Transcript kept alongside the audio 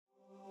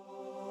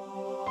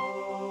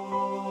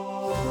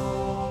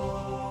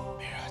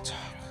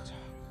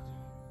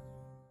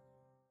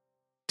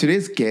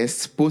Today's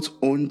guests both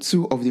own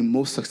two of the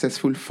most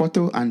successful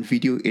photo and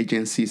video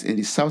agencies in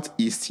the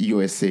Southeast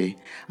USA,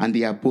 and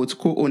they are both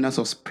co-owners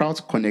of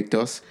Sprout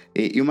Connectors,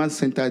 a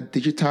human-centered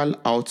digital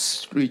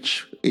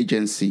outreach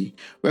agency.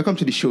 Welcome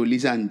to the show,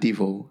 Lisa and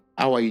Devo.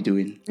 How are you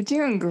doing? We're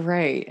doing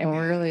great, and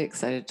we're really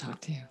excited to talk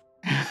to you.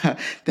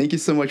 Thank you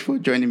so much for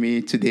joining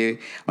me today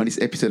on this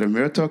episode of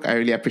Mirror Talk. I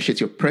really appreciate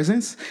your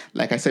presence.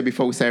 Like I said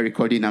before we started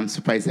recording, I'm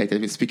super excited to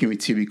be speaking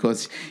with you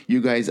because you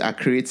guys are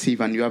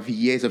creative and you have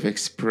years of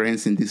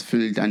experience in this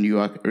field and you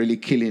are really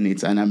killing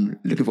it. And I'm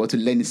looking forward to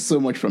learning so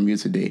much from you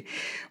today.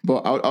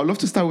 But I'd love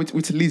to start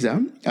with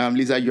Lisa.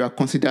 Lisa, you are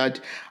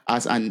considered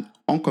as an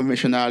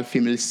unconventional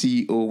female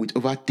CEO with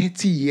over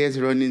 30 years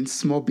running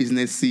small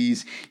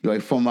businesses. You're a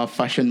former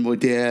fashion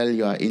model,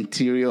 you're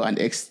interior and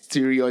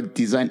exterior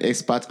design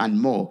expert, and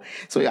more.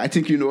 So I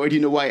think you already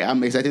know why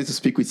I'm excited to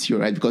speak with you,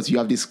 right? Because you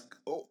have this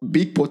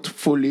big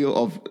portfolio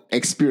of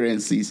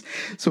experiences.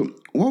 So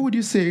what would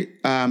you say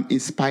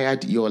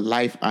inspired your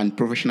life and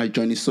professional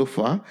journey so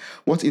far?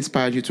 What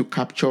inspired you to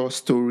capture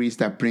stories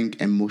that bring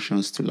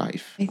emotions to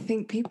life? I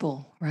think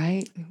people,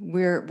 right?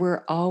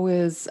 We're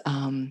always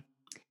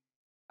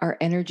our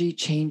energy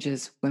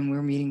changes when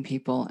we're meeting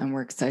people and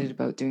we're excited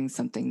about doing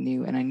something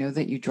new. And I know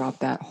that you dropped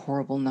that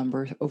horrible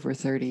number over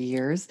 30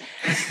 years.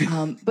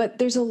 But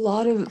there's a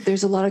lot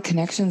of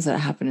connections that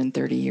happen in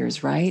 30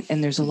 years, right?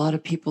 And there's a lot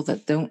of people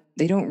that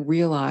don't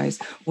realize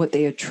what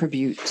they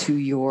attribute to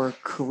your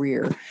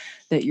career,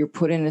 that you're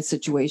put in a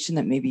situation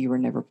that maybe you were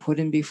never put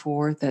in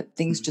before, that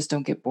things just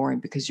don't get boring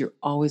because you're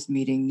always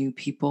meeting new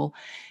people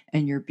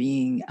and you're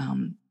being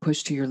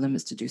pushed to your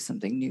limits to do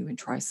something new and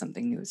try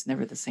something new. It's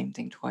never the same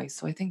thing twice.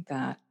 So I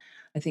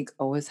think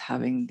always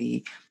having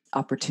the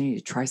opportunity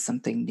to try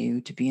something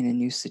new, to be in a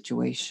new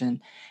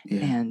situation. Yeah.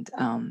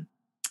 And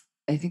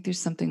I think there's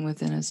something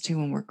within us too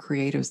when we're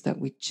creatives that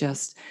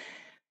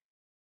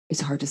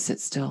it's hard to sit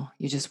still.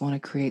 You just want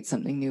to create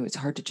something new. It's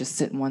hard to just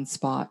sit in one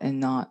spot and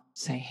not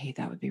say, hey,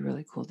 that would be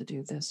really cool to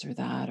do this or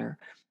that, or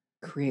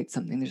create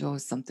something. There's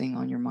always something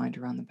on your mind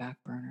around the back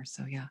burner.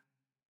 So yeah.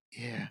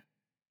 Yeah.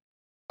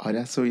 Oh,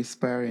 that's so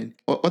inspiring.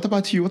 What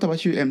about you? What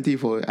about you,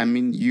 MD? I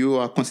mean, you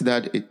are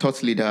considered a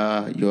thought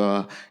leader. You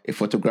are a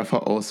photographer,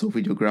 also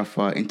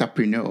videographer,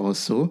 entrepreneur,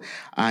 also.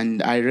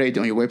 And I read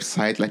on your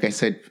website, like I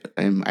said,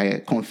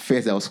 I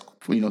confess I was,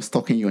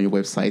 stalking you on your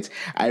website.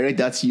 I read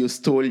that you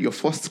stole your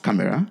first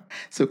camera.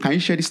 So can you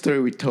share the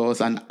story with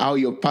us and how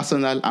your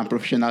personal and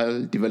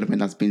professional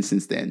development has been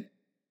since then?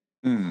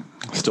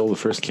 Stole the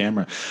first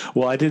camera.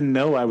 Well, I didn't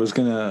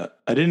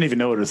even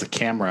know it was a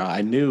camera.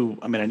 I knew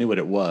what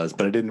it was,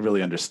 but I didn't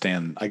really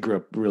understand. I grew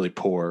up really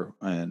poor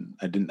and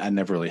I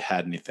never really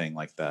had anything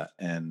like that.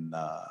 And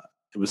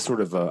it was sort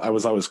of I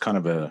was kind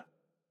of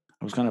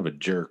a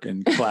jerk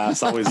in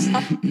class,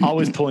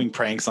 always pulling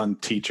pranks on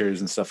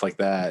teachers and stuff like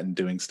that and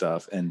doing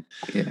stuff. And,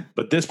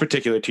 but this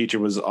particular teacher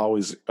was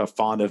always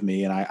fond of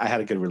me and I had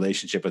a good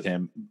relationship with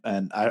him.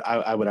 And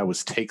I would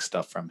always take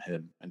stuff from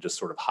him and just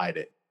sort of hide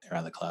it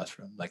around the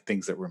classroom, like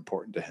things that were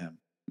important to him,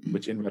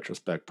 which in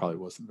retrospect probably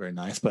wasn't very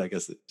nice, but I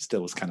guess it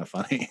still was kind of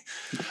funny.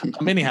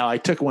 Anyhow, I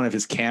took one of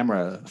his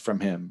camera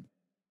from him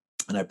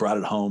and I brought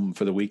it home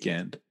for the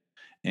weekend.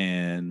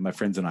 And my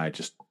friends and I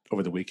just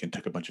over the weekend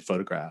took a bunch of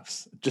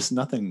photographs, just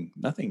nothing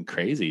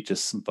crazy,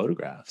 just some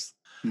photographs.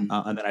 And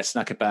then I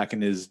snuck it back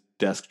in his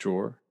desk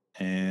drawer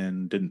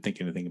and didn't think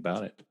anything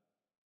about it.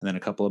 And then a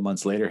couple of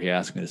months later, he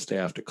asked me to stay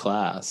after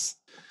class.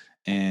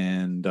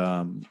 And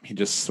he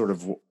just sort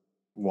of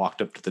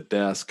walked up to the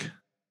desk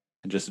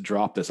and just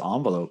dropped this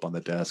envelope on the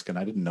desk, and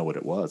I didn't know what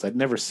it was. I'd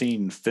never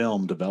seen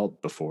film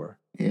developed before.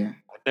 Yeah,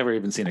 I'd never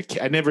even seen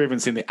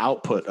the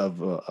output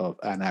of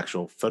an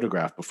actual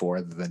photograph before,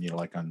 other than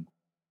like on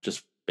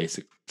just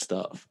basic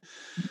stuff.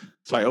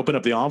 So I opened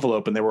up the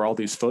envelope, and there were all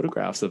these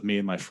photographs of me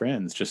and my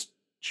friends just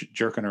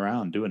jerking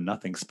around, doing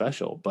nothing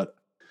special. But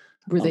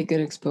were they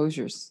good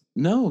exposures?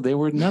 No, they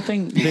were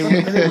nothing. They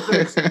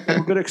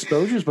were good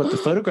exposures, but the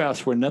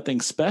photographs were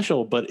nothing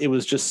special. But it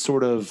was just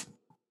sort of.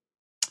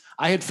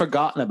 I had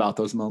forgotten about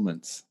those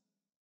moments.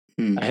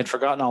 I had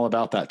forgotten all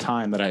about that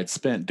time that I had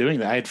spent doing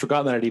that. I had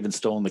forgotten that I'd even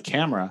stolen the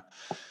camera.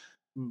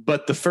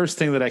 But the first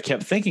thing that I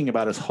kept thinking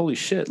about is, holy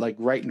shit, like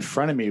right in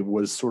front of me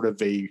was sort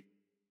of a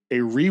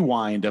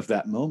rewind of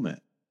that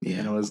moment.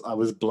 Yeah. And I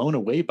was blown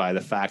away by the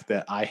fact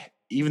that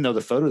even though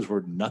the photos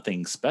were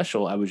nothing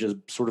special, I was just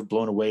sort of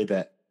blown away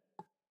that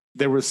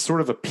there was sort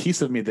of a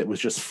piece of me that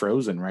was just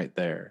frozen right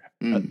there.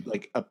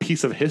 Like a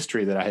piece of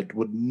history that I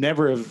would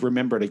never have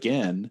remembered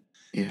again.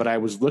 Yeah. But I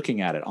was looking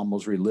at it,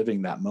 almost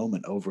reliving that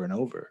moment over and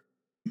over.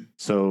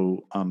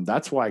 So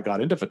that's why I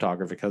got into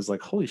photography, because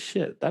like, holy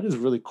shit, that is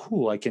really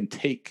cool. I can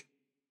take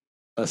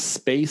a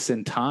space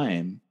and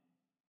time,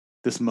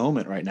 this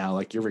moment right now,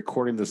 like you're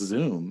recording this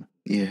Zoom.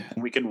 Yeah.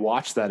 And we can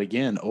watch that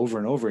again over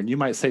and over. And you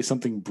might say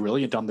something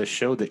brilliant on this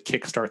show that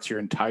kickstarts your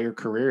entire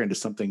career into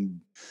something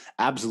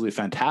absolutely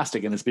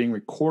fantastic. And it's being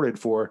recorded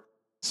for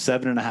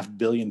 7.5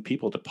 billion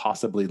people to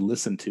possibly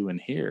listen to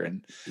and hear.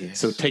 And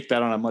so take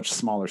that on a much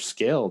smaller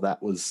scale.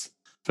 That was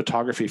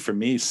photography for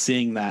me,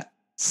 seeing that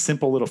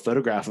simple little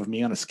photograph of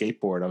me on a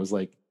skateboard. I was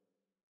like,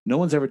 no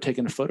one's ever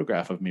taken a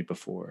photograph of me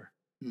before.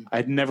 Mm.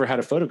 I'd never had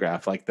a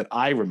photograph like that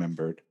I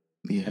remembered.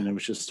 Yeah. And it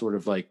was just sort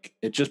of like,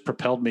 it just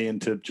propelled me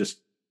into just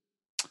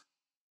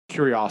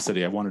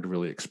curiosity. I wanted to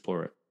really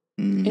explore it.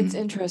 It's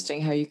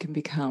interesting how you can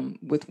become,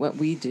 with what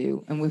we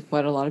do and with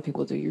what a lot of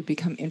people do, you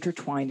become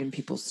intertwined in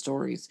people's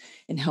stories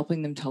and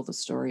helping them tell the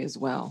story as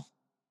well.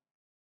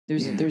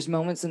 There's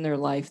moments in their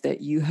life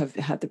that you have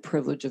had the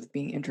privilege of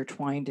being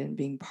intertwined in,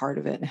 being part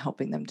of it, and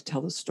helping them to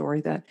tell the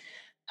story that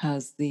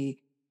has the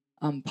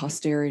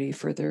posterity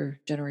for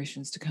their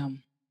generations to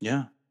come.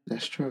 Yeah.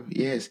 That's true.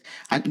 Yes.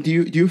 And do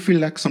you feel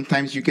like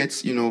sometimes you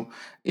get,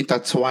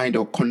 intertwined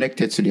or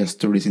connected to their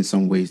stories in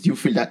some ways? Do you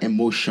feel that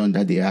emotion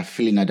that they are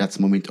feeling at that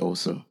moment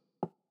also?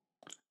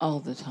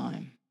 All the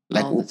time.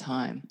 Like, all the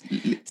time.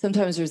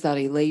 Sometimes there's that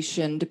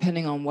elation,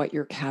 depending on what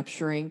you're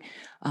capturing.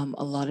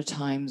 A lot of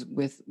times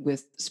with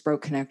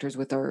Sprout Connectors,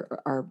 with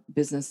our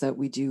business that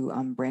we do,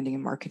 branding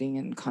and marketing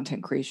and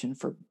content creation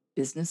for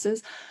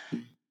businesses,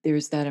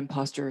 there's that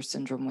imposter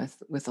syndrome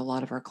with a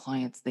lot of our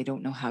clients. They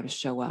don't know how to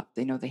show up.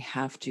 They know they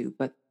have to,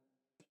 but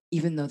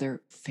even though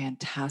they're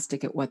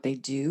fantastic at what they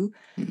do,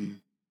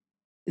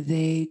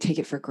 they take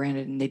it for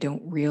granted and they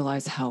don't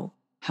realize how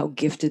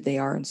gifted they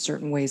are in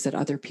certain ways that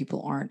other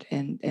people aren't.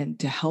 And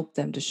to help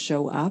them to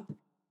show up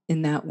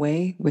in that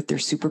way with their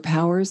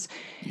superpowers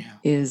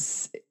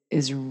is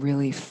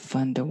really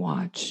fun to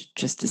watch,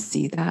 just to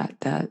see that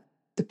the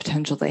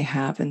potential they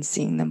have, and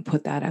seeing them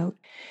put that out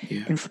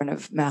in front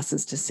of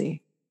masses to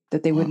see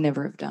that they would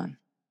never have done.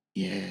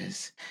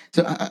 Yes.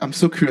 So I'm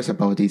so curious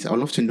about this. I'd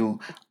love to know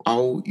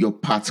how your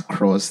paths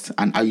crossed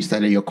and how you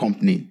started your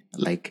company.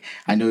 Like,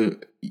 I know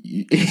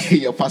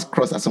your paths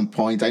crossed at some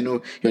point. I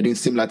know you're doing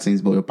similar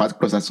things, but your paths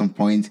crossed at some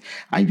point,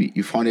 and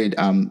you founded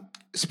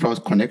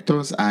Sprout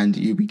Connectors, and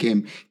you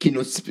became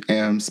keynote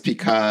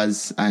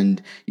speakers,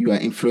 and you are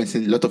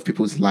influencing a lot of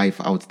people's life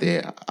out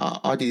there.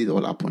 How did it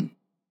all happen?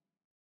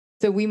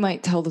 So we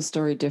might tell the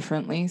story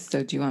differently.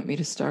 So do you want me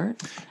to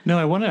start? No,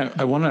 I want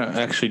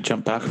to actually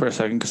jump back for a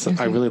second, because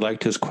I really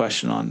liked his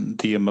question on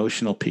the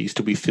emotional piece.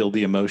 Do we feel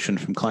the emotion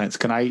from clients?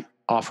 Can I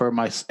offer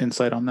my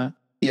insight on that?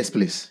 Yes,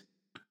 please.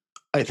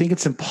 I think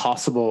it's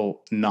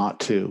impossible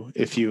not to,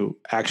 if you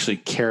actually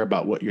care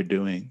about what you're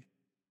doing.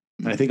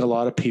 And I think a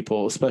lot of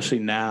people, especially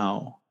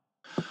now,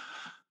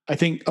 I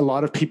think a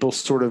lot of people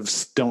sort of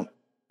don't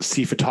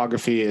see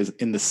photography as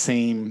in the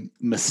same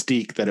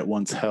mystique that it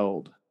once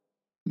held,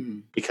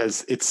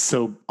 because it's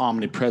so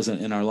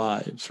omnipresent in our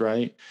lives,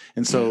 right?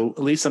 And so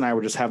Lisa and I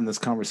were just having this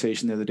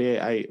conversation the other day.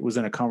 I was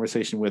in a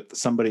conversation with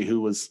somebody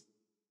who was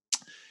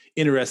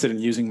interested in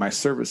using my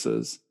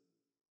services,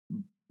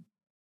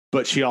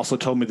 but she also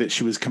told me that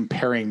she was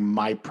comparing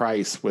my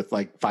price with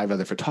like 5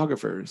 other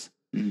photographers.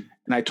 And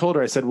I told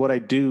her, I said, what I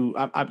do,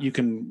 you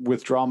can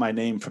withdraw my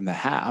name from the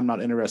hat. I'm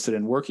not interested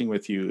in working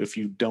with you if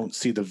you don't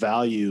see the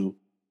value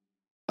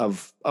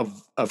of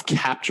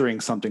capturing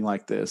something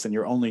like this, and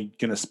you're only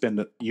going to spend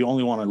it, you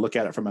only want to look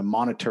at it from a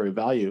monetary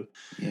value.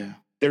 Yeah.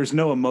 There's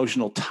no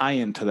emotional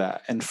tie-in to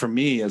that. And for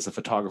me as a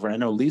photographer, I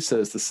know Lisa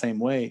is the same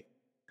way.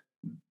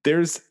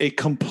 There's a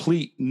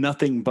complete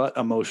nothing but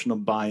emotional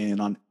buy-in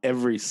on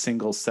every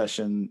single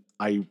session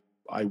I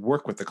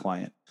work with the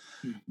client,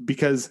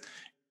 because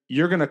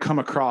you're going to come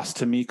across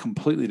to me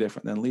completely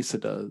different than Lisa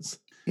does.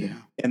 Yeah.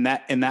 And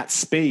that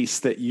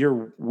space that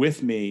you're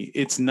with me,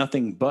 it's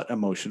nothing but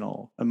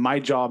emotional. And my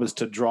job is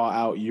to draw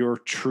out your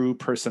true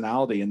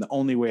personality. And the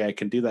only way I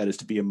can do that is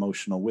to be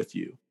emotional with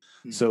you.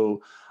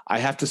 So I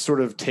have to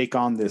sort of take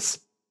on this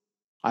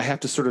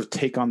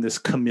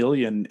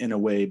chameleon in a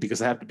way,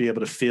 because I have to be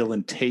able to feel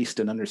and taste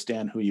and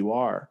understand who you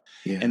are.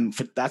 Yeah. And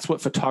that's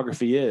what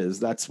photography is.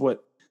 That's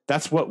what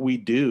we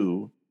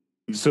do.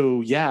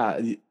 So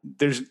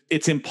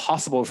it's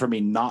impossible for me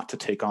not to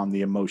take on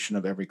the emotion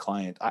of every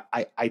client.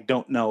 I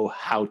don't know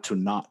how to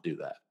not do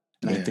that.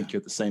 And I think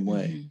you're the same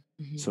way.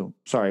 So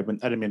sorry, I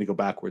didn't mean to go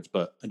backwards,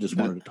 but I just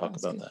wanted to talk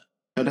about that.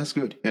 No, that's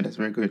good. Yeah, that's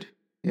very good.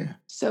 Yeah.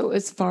 So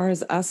as far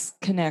as us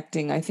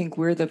connecting, I think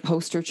we're the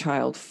poster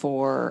child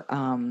for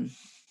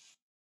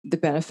the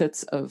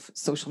benefits of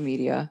social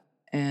media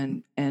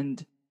and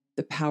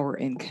the power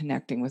in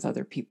connecting with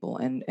other people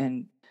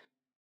and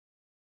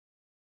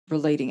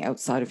relating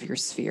outside of your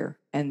sphere,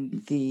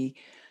 and the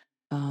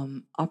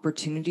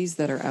opportunities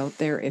that are out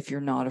there if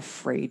you're not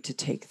afraid to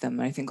take them.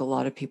 And I think a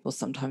lot of people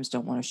sometimes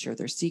don't want to share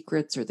their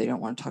secrets, or they don't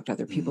want to talk to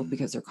other people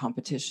because they're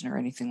competition or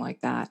anything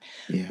like that.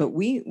 Yeah. But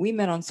we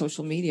met on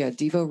social media.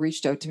 Devo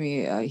reached out to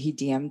me. He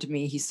DM'd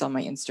me. He saw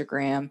my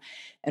Instagram.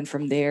 And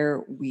from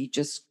there, we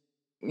just,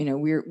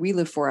 we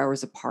live 4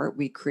 hours apart.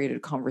 We created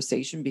a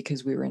conversation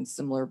because we were in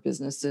similar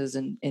businesses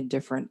and in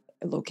different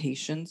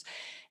locations.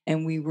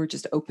 And we were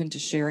just open to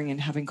sharing and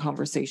having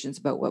conversations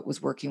about what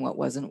was working, what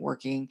wasn't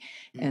working,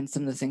 and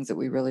some of the things that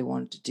we really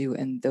wanted to do.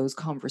 And those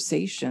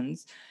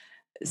conversations,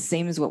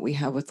 same as what we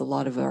have with a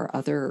lot of our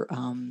other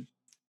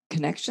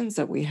connections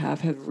that we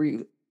have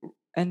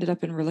ended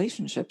up in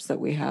relationships that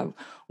we have,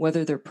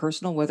 whether they're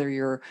personal, whether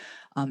you're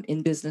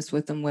in business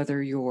with them,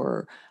 whether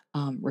you're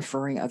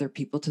referring other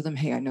people to them.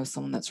 Hey, I know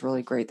someone that's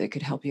really great that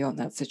could help you out in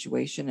that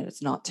situation, and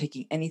it's not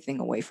taking anything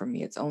away from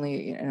me. It's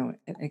only an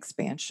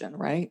expansion,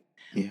 right?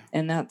 Yeah.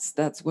 And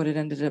that's what it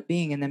ended up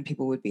being. And then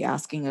people would be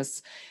asking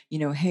us,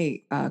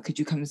 hey, could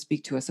you come and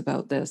speak to us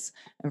about this?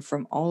 And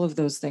from all of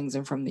those things,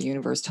 and from the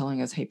universe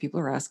telling us, hey, people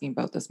are asking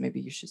about this,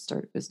 maybe you should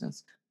start a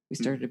business. We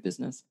started a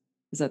business.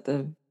 Is that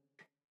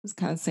this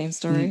kind of same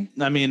story?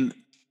 I mean,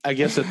 I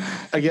guess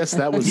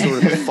that was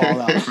sort of the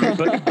fallout from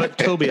it. But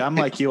Toby, I'm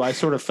like you. I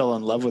sort of fell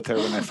in love with her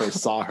when I first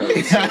saw her.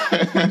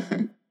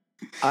 So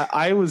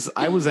I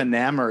was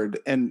enamored,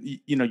 and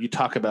you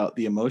talk about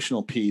the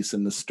emotional piece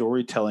and the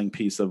storytelling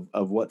piece of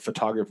what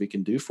photography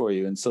can do for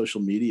you, and social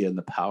media and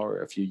the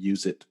power, if you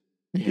use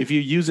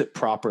it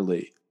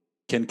properly,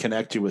 can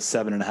connect you with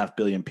 7.5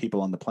 billion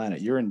people on the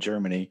planet. You're in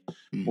Germany,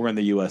 we're in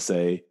the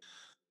USA,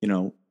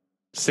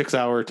 6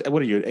 hour,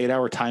 what are you, 8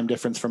 hour time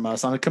difference from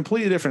us on a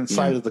completely different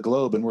side of the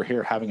globe. And we're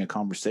here having a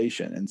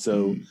conversation. And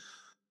so,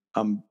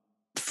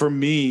 for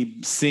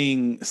me,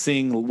 seeing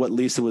what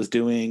Lisa was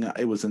doing,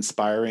 it was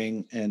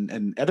inspiring,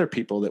 and other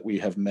people that we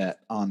have met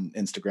on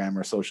Instagram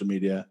or social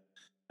media,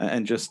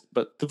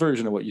 but the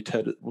version of what you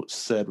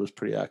said was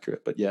pretty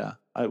accurate. But yeah,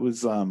 it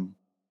was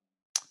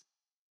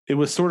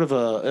sort of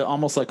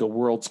almost like a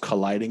worlds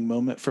colliding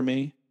moment for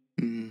me.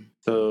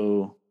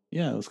 So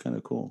yeah, it was kind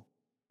of cool.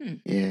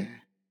 Yeah.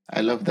 I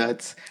love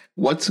that.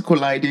 What's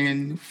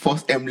colliding?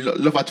 First,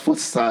 love at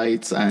first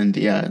sight, and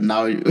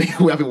now we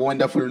have a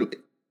wonderful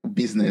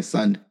business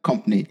and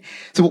company.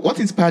 So,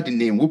 what inspired the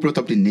name? Who brought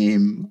up the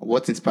name?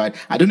 What inspired?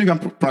 I don't know if I'm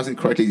pronouncing it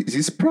correctly. Is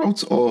it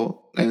Sprouts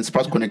or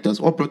Sprout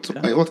Connectors?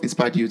 What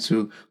inspired you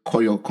to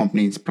call your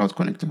company Sprout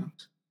Connectors?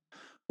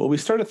 Well, we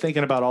started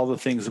thinking about all the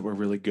things that we're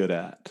really good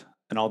at,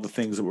 and all the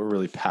things that we're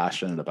really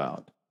passionate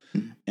about,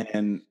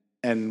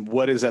 and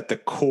what is at the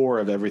core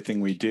of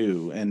everything we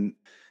do. And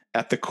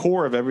at the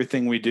core of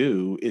everything we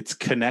do, it's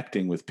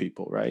connecting with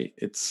people, right?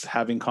 It's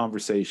having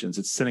conversations.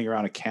 It's sitting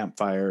around a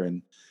campfire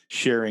and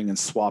sharing and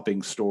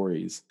swapping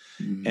stories.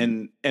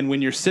 And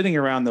when you're sitting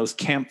around those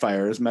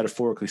campfires,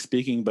 metaphorically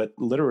speaking, but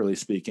literally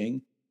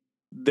speaking,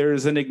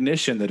 there's an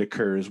ignition that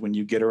occurs when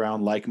you get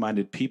around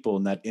like-minded people,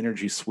 and that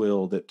energy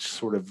swill that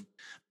sort of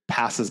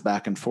passes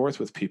back and forth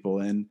with people.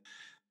 And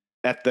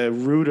at the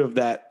root of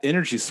that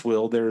energy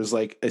swill, there's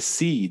like a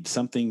seed,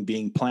 something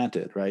being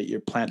planted, right? You're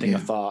planting a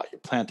thought,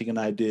 you're planting an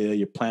idea,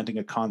 you're planting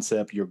a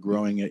concept, you're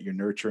growing it, you're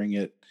nurturing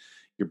it,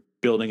 you're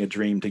building a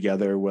dream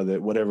together,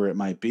 whatever it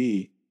might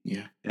be.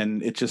 Yeah.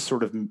 And it just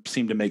sort of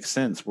seemed to make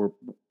sense, where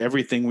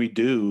everything we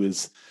do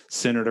is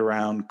centered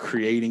around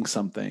creating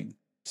something,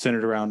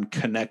 centered around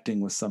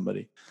connecting with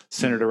somebody,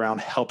 centered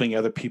around helping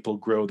other people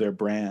grow their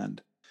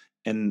brand.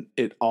 And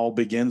it all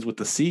begins with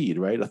the seed,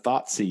 right? A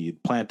thought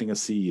seed, planting a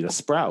seed, a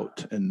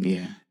sprout, and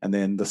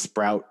then the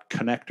sprout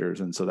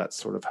connectors. And so that's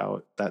sort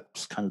of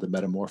that's kind of the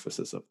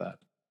metamorphosis of that.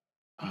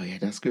 Oh yeah,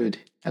 that's good.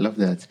 I love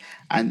that.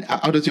 And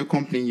how does your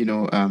company,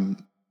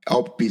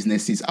 help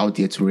businesses out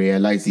there to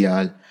realize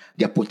their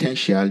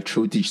potential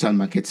through digital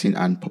marketing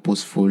and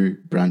purposeful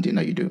branding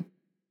that you do?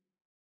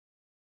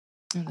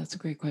 Oh, that's a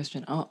great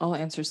question. I'll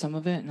answer some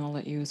of it, and I'll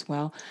let you as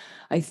well.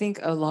 I think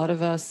a lot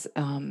of us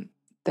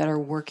that are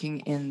working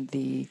in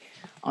the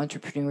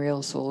entrepreneurial,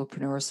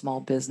 solopreneur, small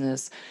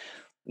business,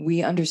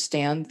 we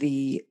understand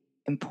the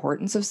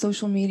importance of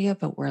social media,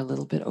 but we're a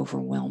little bit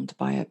overwhelmed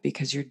by it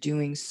because you're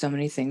doing so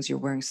many things, you're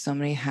wearing so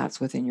many hats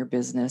within your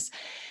business,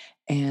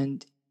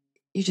 and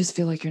you just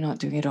feel like you're not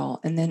doing it all.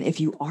 And then if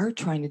you are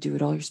trying to do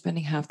it all, you're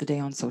spending half the day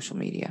on social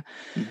media.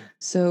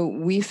 So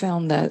we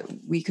found that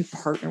we could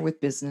partner with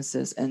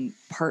businesses and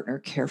partner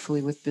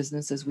carefully with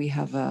businesses. We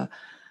have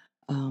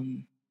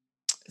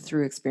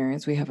through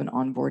experience, we have an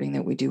onboarding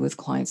that we do with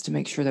clients to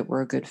make sure that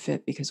we're a good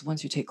fit, because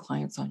once you take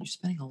clients on, you're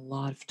spending a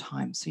lot of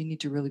time. So you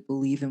need to really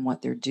believe in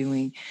what they're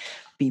doing,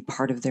 be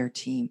part of their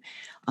team.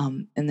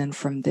 And then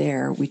from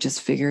there, we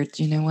just figured,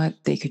 you know what,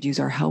 they could use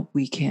our help.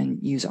 We can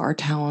use our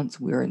talents.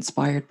 We're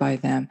inspired by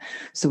them.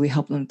 So we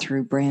help them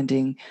through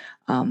branding.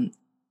 And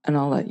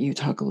I'll let you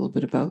talk a little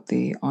bit about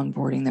the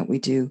onboarding that we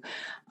do,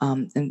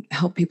 and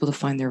help people to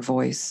find their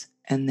voice.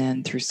 And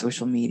then through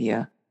social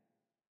media,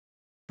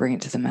 bring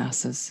it to the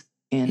masses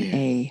in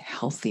a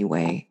healthy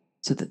way,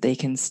 so that they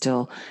can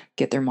still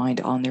get their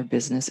mind on their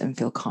business and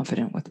feel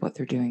confident with what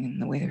they're doing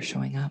and the way they're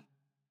showing up.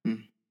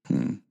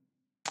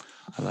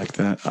 I like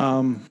that.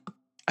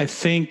 I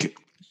think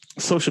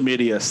social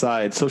media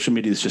aside, social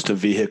media is just a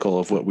vehicle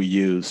of what we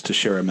use to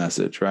share a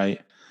message, right?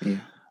 Yeah.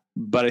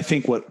 But I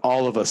think what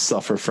all of us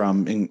suffer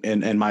from,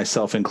 and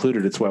myself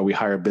included, it's why we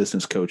hire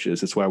business coaches.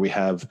 That's why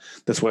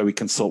we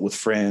consult with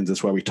friends.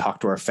 That's why we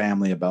talk to our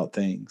family about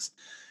things.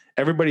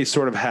 Everybody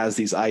sort of has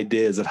these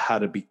ideas of how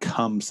to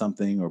become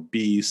something, or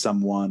be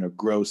someone, or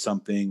grow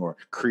something, or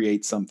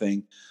create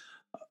something.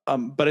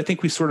 But I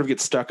think we sort of get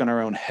stuck in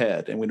our own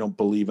head, and we don't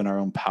believe in our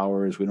own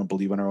powers. We don't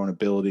believe in our own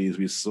abilities.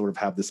 We sort of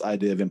have this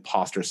idea of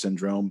imposter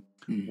syndrome.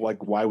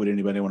 Like, why would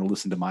anybody want to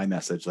listen to my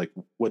message? Like,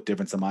 what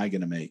difference am I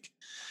going to make?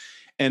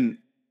 And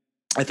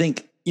I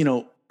think,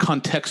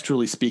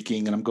 contextually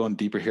speaking, and I'm going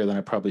deeper here than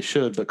I probably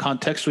should, but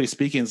contextually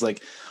speaking is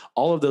like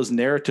all of those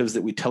narratives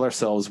that we tell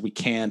ourselves we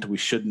can't, we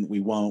shouldn't, we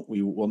won't,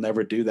 we will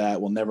never do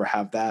that, we'll never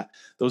have that.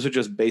 Those are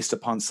just based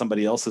upon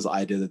somebody else's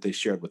idea that they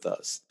shared with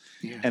us.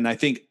 Yeah. And I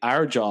think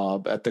our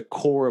job at the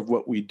core of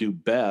what we do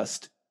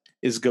best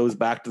goes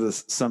back to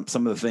some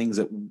of the things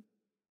that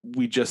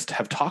we just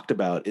have talked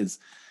about is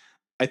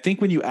I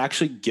think when you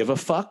actually give a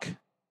fuck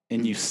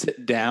and you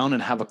sit down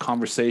and have a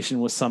conversation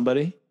with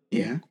somebody.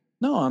 Yeah.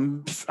 No,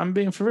 I'm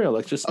being for real.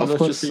 Let's just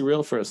be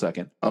real for a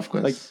second. Of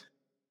course. Like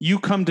you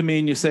come to me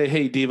and you say,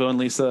 "Hey, Devo and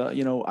Lisa,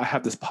 I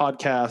have this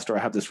podcast or I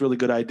have this really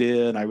good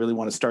idea and I really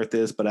want to start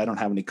this, but I don't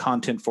have any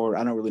content for it.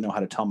 I don't really know how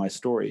to tell my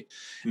story."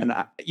 Mm-hmm.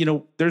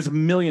 And there's a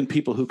million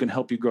people who can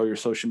help you grow your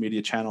social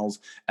media channels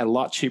at a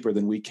lot cheaper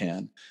than we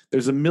can.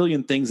 There's a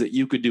million things that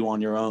you could do on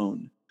your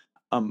own.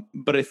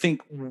 But I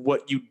think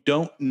what you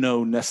don't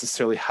know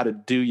necessarily how to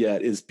do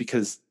yet is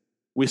because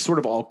we sort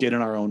of all get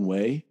in our own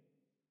way.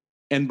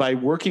 And by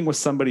working with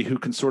somebody who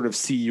can sort of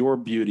see your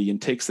beauty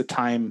and takes the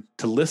time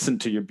to listen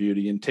to your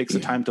beauty and takes the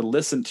time to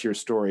listen to your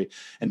story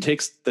and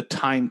takes the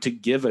time to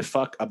give a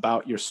fuck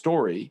about your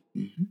story,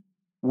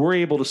 we're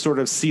able to sort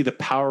of see the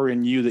power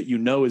in you that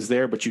is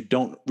there, but you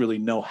don't really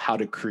know how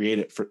to create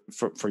it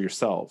for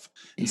yourself.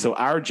 And so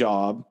our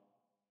job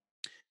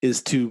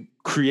is to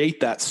create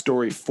that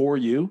story for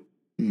you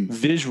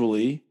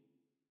visually,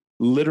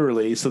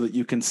 literally, so that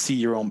you can see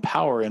your own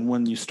power. And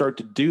when you start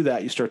to do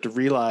that, you start to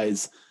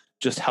realize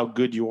just how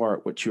good you are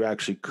at what you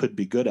actually could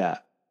be good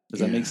at.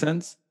 Does that make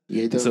sense?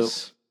 Yeah, it does.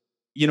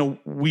 So,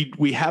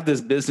 we have this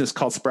business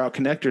called Sprout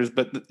Connectors,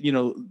 but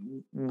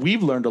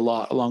we've learned a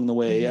lot along the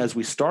way as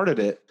we started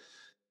it,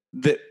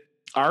 that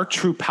our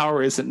true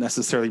power isn't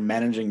necessarily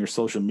managing your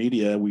social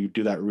media. We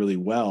do that really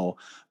well,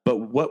 but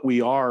what we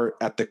are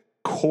at the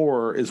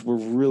core is we're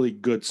really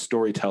good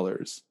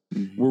storytellers.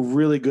 We're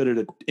really good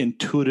at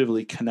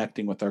intuitively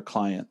connecting with our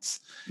clients.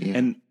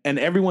 And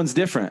everyone's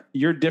different.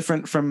 You're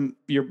different from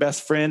your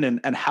best friend,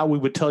 and how we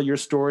would tell your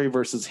story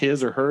versus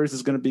his or hers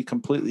is going to be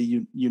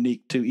completely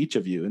unique to each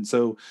of you. And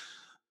so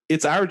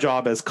it's our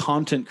job as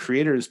content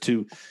creators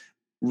to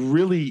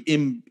really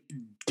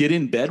get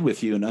in bed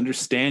with you and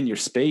understand your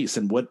space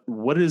and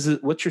what is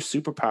it, what's your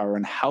superpower,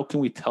 and how can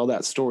we tell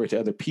that story to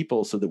other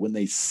people so that when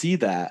they see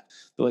that,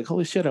 they're like,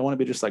 holy shit, I want to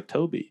be just like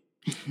Toby.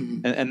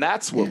 And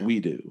that's what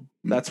we do.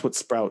 That's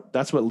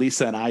what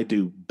Lisa and I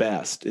do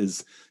best,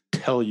 is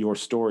tell your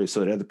story so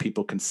that other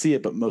people can see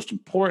it, but most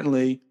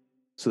importantly,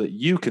 so that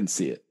you can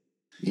see it.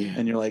 Yeah.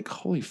 And you're like,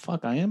 holy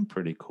fuck, I am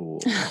pretty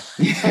cool.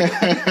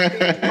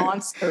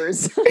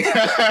 Monsters.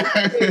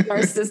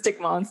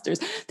 Narcissistic monsters.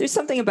 There's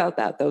something about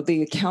that, though,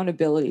 the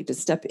accountability to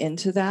step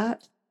into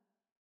that.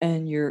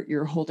 And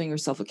you're holding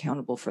yourself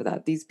accountable for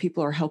that. These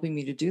people are helping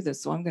me to do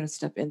this, so I'm going to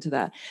step into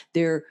that.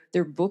 They're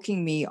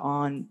booking me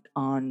on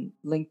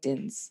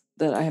LinkedIn's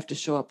that I have to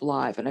show up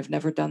live, and I've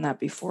never done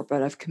that before,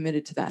 but I've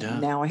committed to that. Yeah.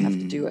 Now I have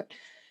to do it.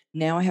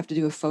 Now I have to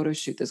do a photo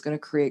shoot that's going to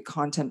create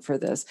content for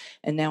this,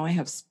 and now I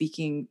have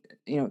speaking,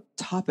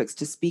 topics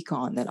to speak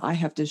on that I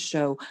have to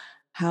show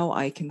how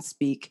I can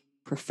speak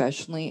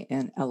professionally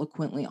and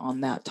eloquently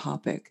on that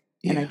topic.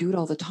 And I do it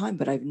all the time,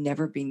 but I've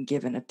never been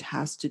given a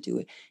task to do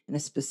it in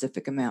a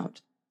specific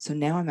amount. So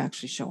now I'm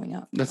actually showing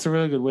up. That's a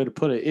really good way to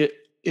put it.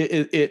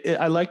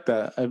 I like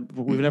that.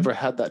 We've never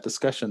had that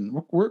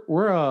discussion.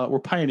 We're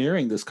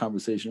pioneering this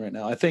conversation right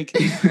now. I think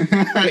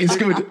it's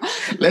good.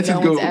 No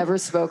one's ever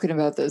spoken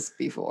about this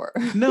before.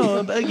 No,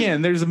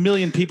 again, there's a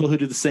million people who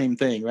do the same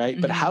thing, right?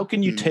 But how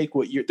can you take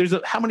what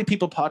how many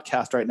people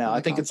podcast right now?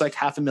 I think it's like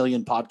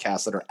 500,000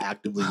 podcasts that are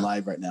actively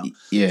live right now.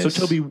 Yes. So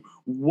Toby,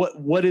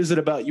 what is it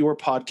about your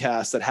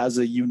podcast that has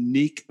a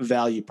unique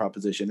value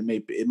proposition?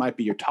 It might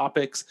be your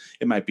topics,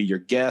 it might be your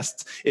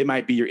guests, it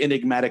might be your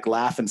enigmatic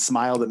laugh and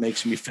smile that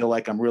makes me feel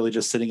like I'm really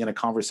just sitting in a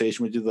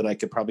conversation with you that I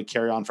could probably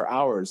carry on for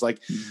hours.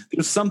 Like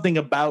there's something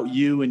about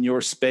you and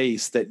your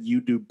space that you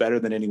do better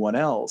than anyone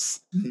else.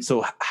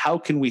 So how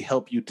can we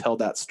help you tell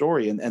that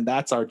story? And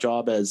that's our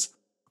job as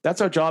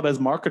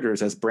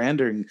marketers, as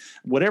branding,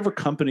 whatever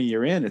company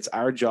you're in. It's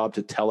our job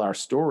to tell our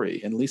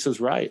story. And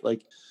Lisa's right.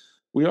 Like,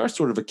 we are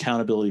sort of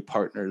accountability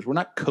partners. We're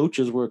not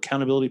coaches. We're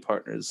accountability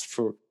partners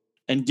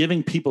and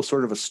giving people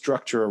sort of a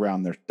structure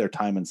around their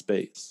time and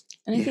space.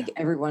 And I think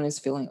everyone is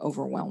feeling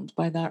overwhelmed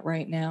by that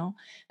right now.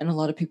 And a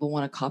lot of people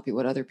want to copy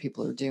what other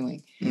people are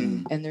doing.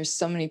 And there's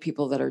so many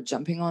people that are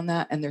jumping on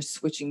that, and they're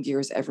switching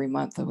gears every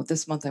month. Oh,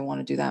 this month I want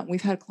to do that. And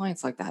we've had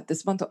clients like that.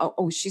 This month,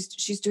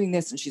 she's doing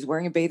this, and she's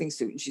wearing a bathing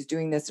suit, and she's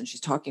doing this, and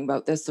she's talking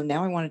about this. So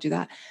now I want to do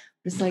that.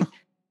 But it's like,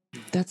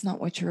 that's not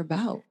what you're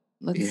about.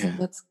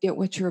 Let's get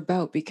what you're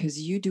about,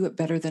 because you do it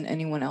better than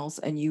anyone else,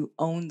 and you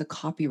own the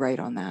copyright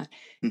on that.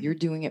 You're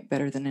doing it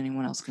better than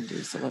anyone else can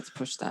do. So let's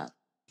push that.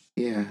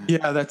 Yeah,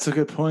 that's a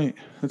good point.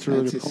 That's a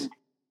really good point.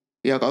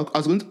 Yeah, I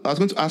was going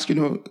to ask,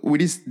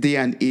 with this day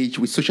and age,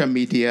 with social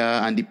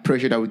media and the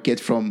pressure that we get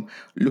from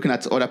looking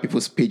at other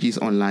people's pages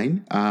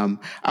online,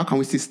 how can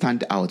we still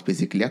stand out,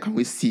 basically? How can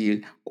we still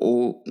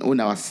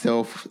own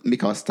ourselves,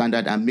 make our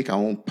standard, and make our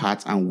own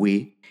path and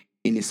way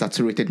in a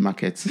saturated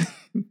market?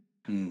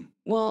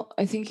 Well,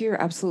 I think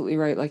you're absolutely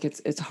right. Like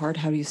it's hard.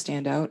 How do you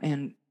stand out?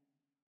 And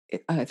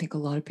I think a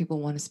lot of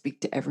people want to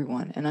speak to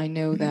everyone. And I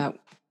know Mm, that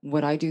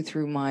what I do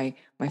through my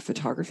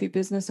photography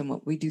business and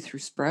what we do through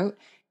Sprout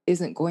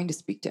isn't going to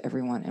speak to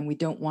everyone. And we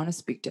don't want to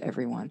speak to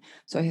everyone.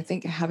 So I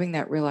think having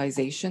that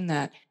realization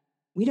that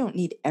we don't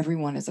need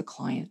everyone as a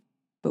client,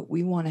 but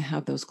we want to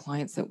have those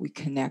clients that we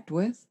connect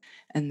with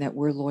and that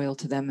we're loyal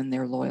to them and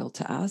they're loyal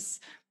to us.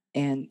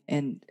 And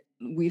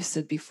we've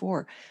said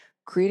before,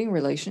 creating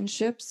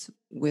relationships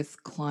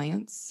with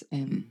clients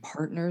and mm,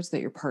 partners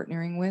that you're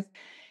partnering with,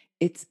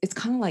 it's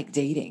kind of like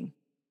dating.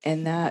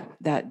 And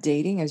that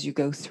dating, as you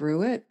go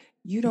through it,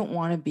 you don't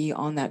want to be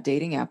on that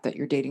dating app that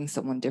you're dating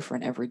someone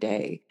different every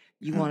day.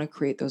 You yeah, want to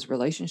create those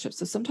relationships.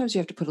 So sometimes you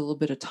have to put a little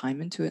bit of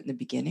time into it in the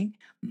beginning,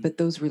 mm, but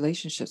those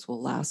relationships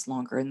will last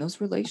longer and those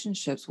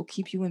relationships will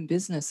keep you in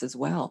business as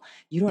well.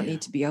 You don't yeah,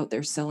 need to be out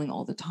there selling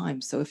all the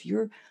time. So if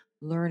you're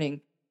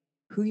learning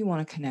who you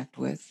want to connect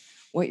with,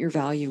 what your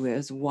value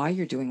is, why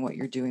you're doing what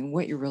you're doing,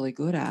 what you're really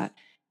good at,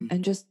 mm,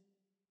 and just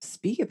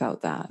speak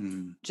about that.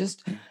 Mm.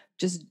 Just yeah,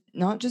 just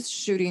not just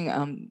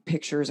shooting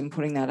pictures and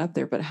putting that up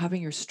there, but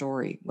having your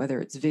story, whether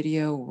it's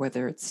video or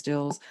whether it's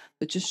stills,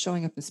 but just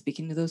showing up and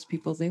speaking to those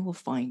people, they will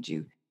find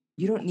you.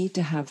 You don't need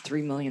to have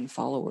 3 million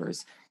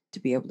followers to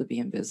be able to be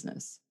in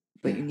business,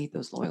 but yeah, you need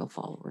those loyal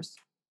followers.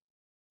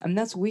 And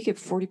that's we get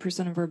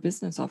 40% of our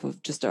business off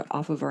of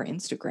off of our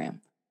Instagram. mm,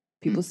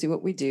 People see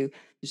what we do.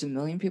 There's a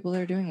million people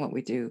that are doing what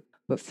we do,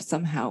 but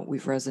somehow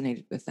we've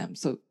resonated with them.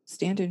 So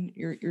stand in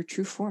your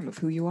true form of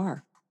who you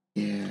are.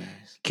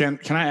 yes, Can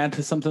I add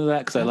to something to that?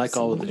 Because I like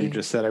all that you Absolutely.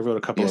 just said. I wrote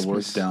a couple yes, of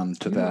words please. down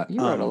to that.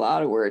 You wrote a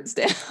lot of words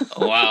down.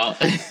 Wow.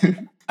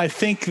 I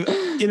think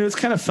it's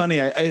kind of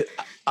funny.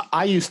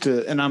 I used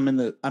to, and I'm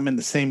in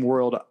the same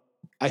world.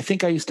 I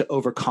think I used to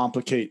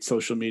overcomplicate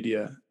social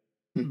media,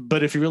 Mm,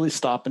 but if you really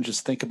stop and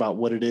just think about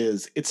what it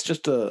is, it's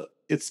just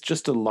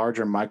a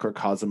larger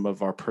microcosm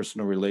of our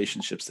personal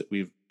relationships that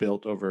we've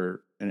built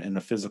over in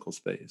a physical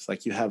space.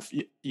 Like you have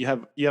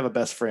a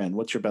best friend.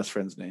 What's your best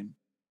friend's name?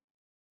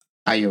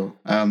 Ayo.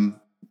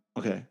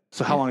 Okay,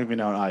 so how Yeah. long have you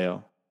known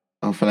Io?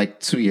 Oh, for like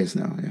 2 years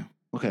now. Yeah.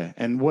 Okay,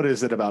 and what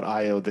is it about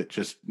Io that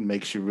just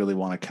makes you really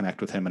want to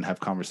connect with him and have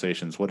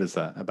conversations? What is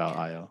that about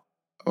Io?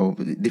 Oh,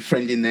 the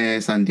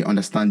friendliness and the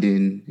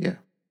understanding. Yeah.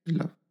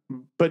 Love.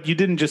 But you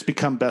didn't just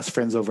become best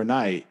friends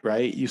overnight,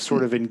 right? You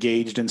sort Mm, of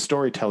engaged in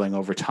storytelling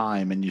over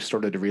time, and you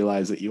started to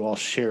realize that you all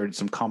shared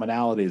some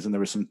commonalities and there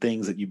were some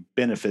things that you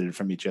benefited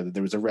from each other.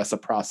 There was a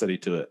reciprocity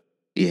to it.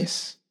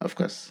 yes, of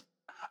course.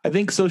 I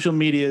think social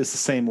media is the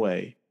same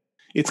way.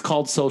 It's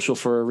called social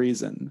for a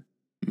reason.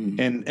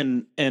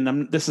 Mm,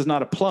 And this is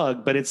not a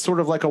plug, but it's sort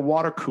of like a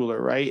water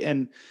cooler, right?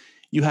 And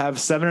you have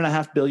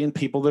 7.5 billion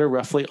people that are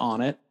roughly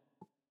on it.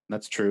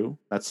 That's true.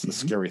 That's a mhm,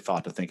 scary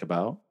thought to think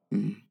about.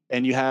 mm,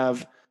 And you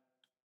have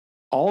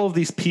all of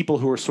these people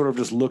who are sort of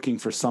just looking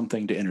for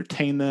something to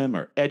entertain them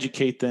or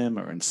educate them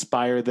or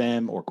inspire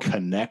them or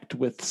connect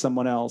with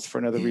someone else for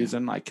another yeah.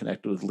 reason. I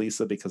connected with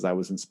Lisa because I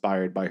was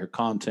inspired by her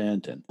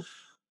content and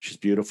she's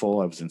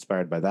beautiful. I was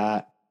inspired by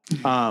that.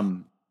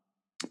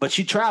 But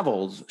she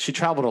traveled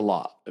a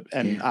lot,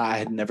 and Yeah. I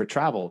had never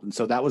traveled. And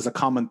so that was a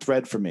common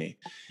thread for me.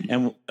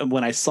 And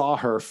when I saw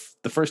her,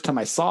 the first time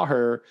I saw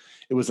her,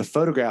 it was a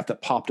photograph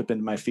that popped up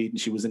into my feed, and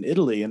she was in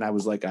Italy. And I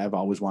was like, I've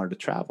always wanted to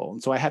travel.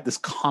 And so I had this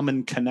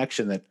common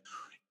connection that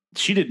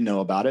she didn't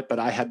know about it, but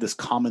I had this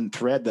common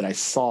thread that I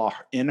saw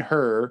in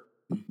her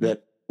Mhm.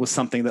 that was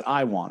something that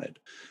I wanted.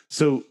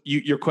 So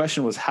your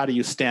question was, how do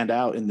you stand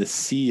out in the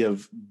sea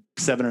of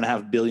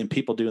 7.5 billion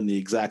people doing the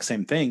exact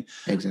same thing?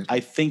 Exactly. I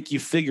think you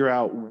figure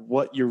out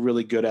what you're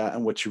really good at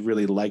and what you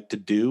really like to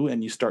do,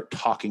 and you start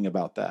talking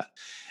about that.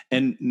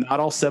 And not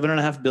all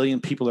 7.5 billion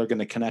people are going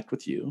to connect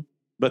with you,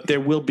 but there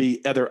will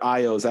be other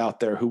IOs out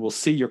there who will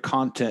see your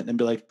content and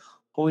be like,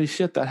 holy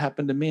shit, that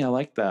happened to me. I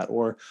like that.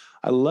 Or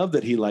I love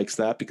that he likes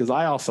that because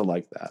I also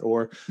like that.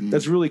 Or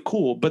that's Mm, really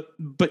cool. But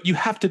you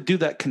have to do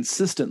that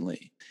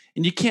consistently.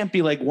 And you can't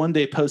be like one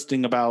day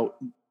posting about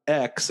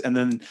X and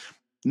then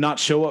not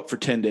show up for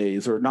 10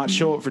 days or not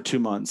show up for 2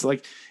 months.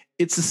 Like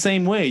it's the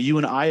same way. You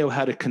and Io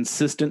had a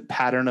consistent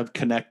pattern of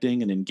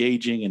connecting and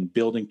engaging and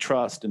building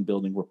trust and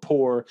building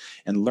rapport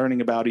and learning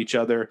about each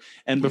other.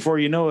 And before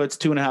you know it, it's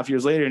 2.5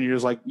 years later and you're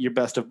just like your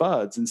best of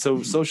buds. And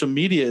so social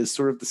media is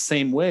sort of the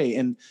same way.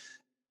 And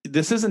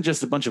this isn't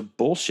just a bunch of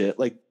bullshit.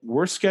 Like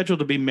we're scheduled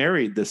to be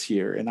married this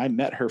year. And I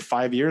met her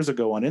 5 years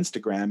ago on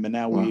Instagram. And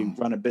now wow.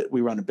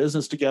 we run a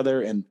business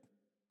together. And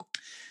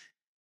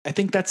I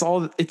think that's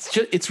all.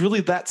 It's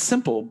really that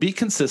simple. Be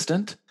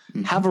consistent,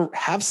 Mhm.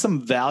 have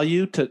some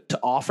value to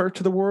offer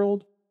to the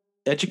world,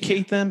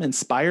 educate them,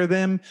 inspire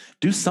them,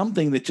 do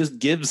something that just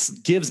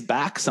gives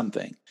back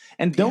something.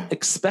 And Yeah. don't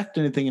expect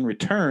anything in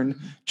return.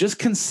 Just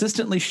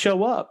consistently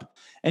show up.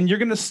 And you're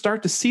going to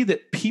start to see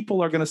that people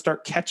are going to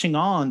start catching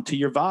on to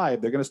your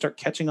vibe. They're going to start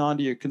catching on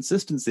to your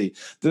consistency.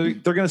 They're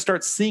going to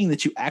start seeing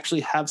that you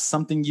actually have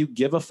something you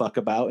give a fuck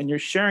about and you're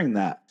sharing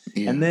that.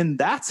 Yeah. And then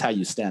that's how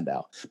you stand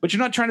out. But you're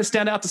not trying to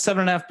stand out to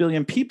 7.5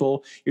 billion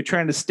people. You're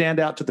trying to stand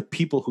out to the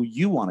people who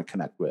you want to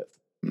connect with.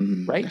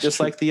 right? That's Just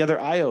true. like the other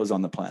IOs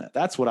on the planet.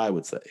 That's what I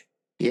would say.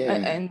 Yeah.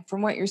 And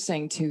from what you're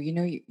saying too,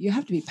 you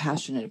have to be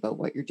passionate about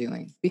what you're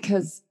doing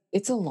because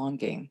it's a long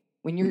game.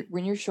 When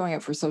you're showing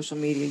up for social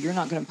media, you're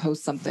not going to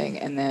post something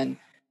and then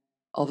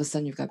all of a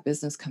sudden you've got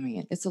business coming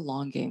in. It's a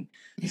long game.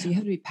 So you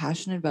have to be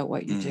passionate about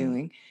what you're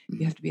doing.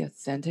 You have to be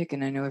authentic.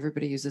 And I know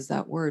everybody uses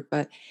that word,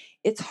 but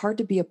it's hard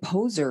to be a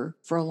poser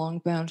for a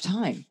long amount of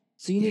time.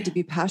 So you need to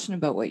be passionate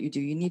about what you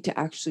do. You need to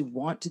actually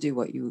want to do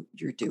what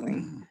you're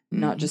doing,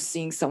 not just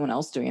seeing someone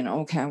else doing it.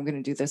 Okay, I'm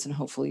going to do this and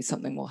hopefully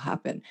something will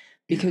happen,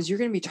 because you're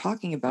going to be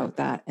talking about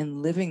that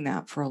and living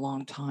that for a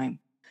long time.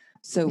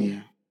 So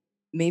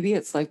maybe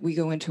it's like we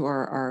go into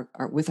our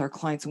with our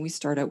clients and we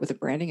start out with a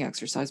branding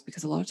exercise,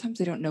 because a lot of times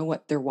they don't know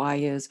what their why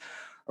is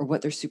or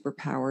what their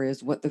superpower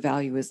is, what the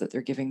value is that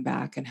they're giving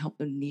back, and help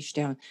them niche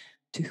down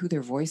to who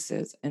their voice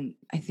is. And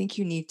I think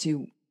you need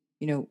to,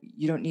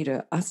 you don't need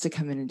us to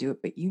come in and do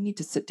it, but you need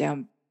to sit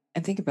down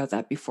and think about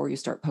that before you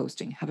start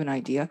posting. Have an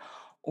idea,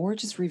 or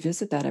just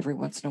revisit that every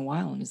once in a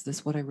while. And is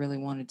this what I really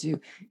want to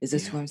do? Is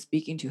this who I'm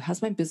speaking to?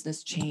 Has my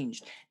business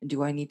changed? And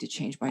do I need to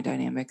change my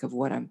dynamic of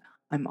what I'm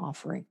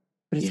offering?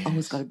 But it's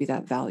always got to be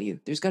that value.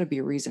 There's got to be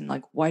a reason.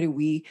 Like, why do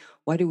we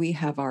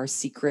have our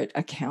secret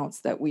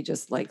accounts that we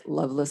just like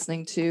love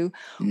listening to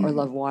or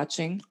love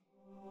watching?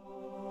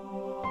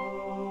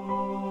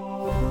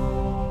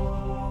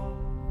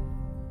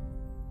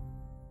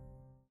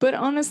 But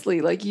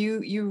honestly, like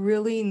you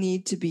really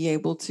need to be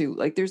able to,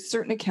 like, there's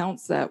certain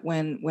accounts that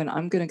when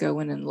I'm going to go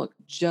in and look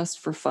just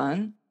for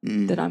fun,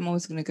 that I'm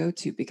always going to go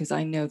to, because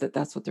I know that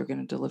that's what they're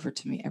going to deliver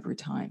to me every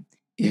time.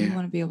 And you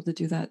want to be able to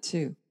do that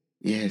too.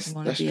 Yes, You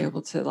want that's to be true.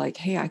 able to, like,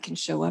 hey, I can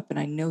show up and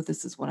I know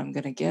this is what I'm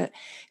going to get.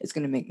 It's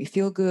going to make me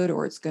feel good,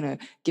 or it's going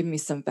to give me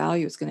some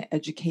value. It's going to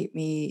educate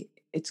me.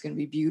 It's going to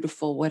be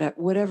beautiful,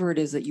 whatever it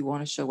is that you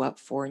want to show up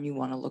for and you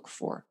want to look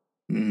for.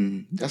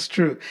 That's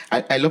true.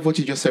 I love what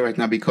you just said right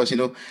now, because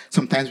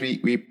sometimes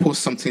we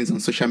post some things on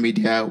social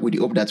media with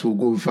the hope that we'll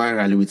go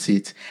viral with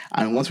it,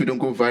 and once we don't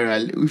go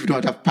viral, if we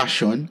don't have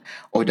passion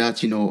or that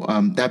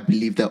that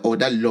belief that or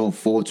that love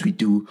for what we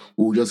do,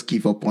 we'll just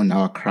give up on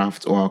our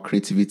craft or our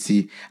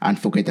creativity and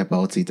forget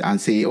about it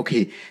and say,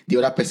 okay, the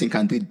other person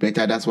can do it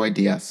better. That's why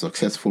they are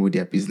successful with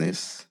their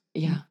business.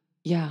 Yeah.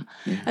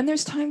 And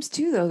there's times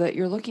too, though, that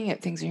you're looking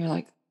at things and you're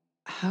like,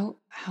 how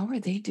are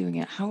they doing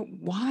it?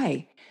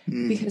 Why?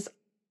 Because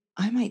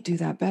I might do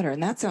that better.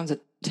 And that sounds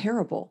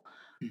terrible,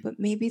 but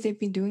maybe they've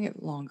been doing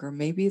it longer.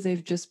 Maybe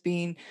they've just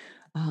been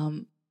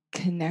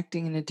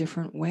connecting in a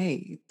different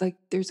way. Like,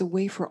 there's a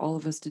way for all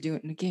of us to do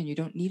it. And again, you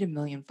don't need 1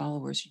 million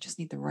followers. You just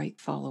need the right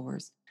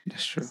followers.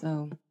 That's true.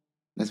 So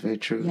that's very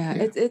true. yeah,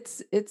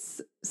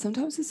 it's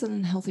sometimes it's an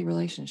unhealthy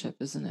relationship,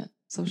 isn't it?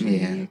 Social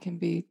media can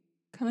be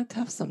kind of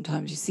tough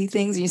sometimes. You see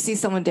things and you see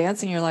someone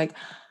dancing, you're like,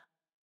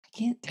 I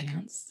can't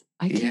dance.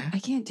 I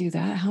can't do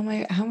that. How am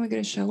I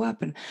going to show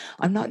up? And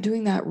I'm not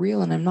doing that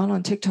reel, and I'm not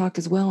on TikTok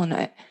as well.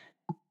 And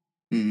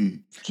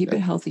keep it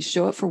healthy.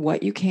 Show up for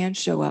what you can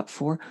show up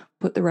for.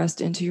 Put the rest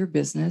into your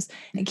business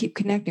and keep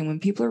connecting. When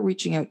people are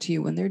reaching out to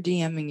you, when they're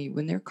DMing you,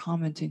 when they're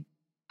commenting,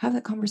 have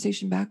that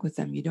conversation back with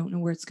them. You don't know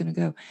where it's going to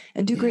go.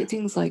 And do great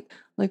things like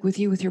with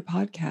you with your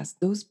podcast.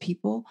 Those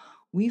people,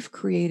 we've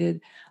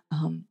created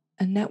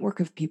a network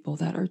of people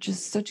that are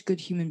just such good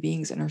human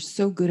beings and are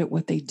so good at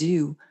what they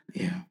do.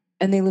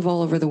 And they live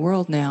all over the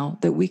world now,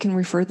 that we can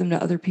refer them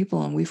to other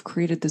people. And we've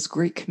created this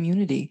great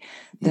community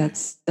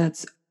that's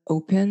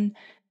open,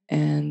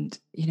 and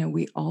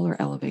we all are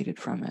elevated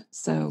from it.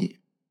 So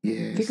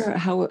figure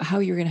out how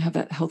you're going to have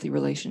that healthy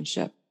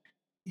relationship,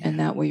 and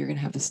that way you're going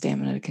to have the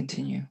stamina to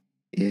continue.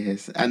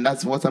 Yes, and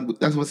that's what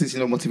is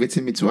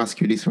motivating me to ask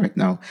you this right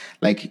now.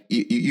 Like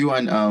you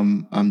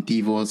and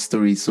Devo's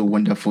story is so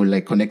wonderful,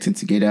 like connecting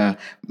together,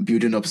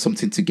 building up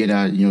something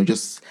together,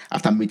 just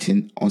after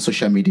meeting on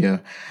social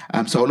media.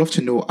 So I'd love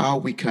to know how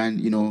we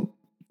can,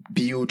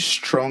 build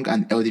strong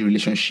and healthy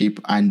relationship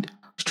and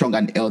strong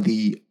and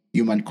healthy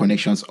human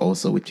connections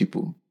also with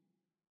people.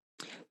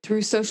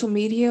 Through social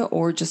media,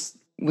 or just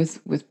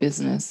with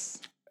business?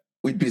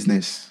 With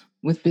business.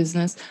 With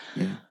business.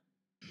 Yeah.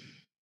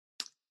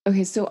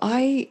 Okay, so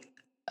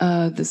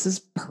this is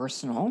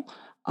personal.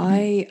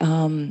 I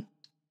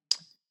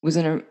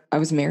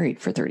was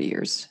married for 30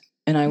 years,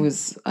 and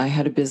I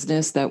had a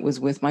business that was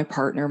with my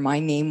partner.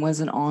 My name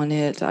wasn't on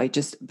it.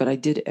 But I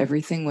did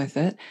everything with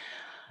it.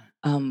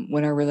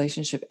 When our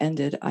relationship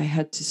ended, I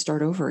had to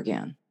start over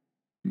again.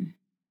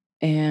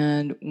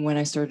 And when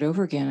I started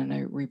over again and I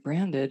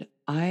rebranded,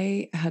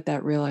 I had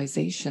that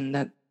realization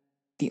that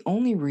the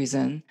only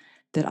reason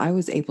that I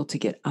was able to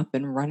get up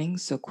and running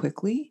so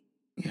quickly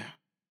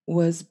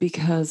was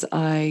because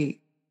I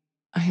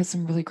had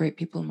some really great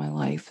people in my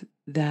life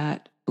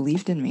that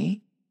believed in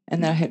me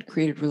and that I had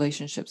created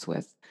relationships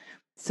with.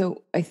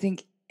 So I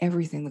think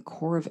the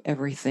core of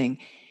everything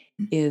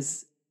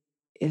is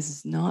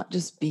not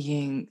just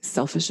being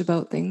selfish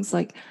about things,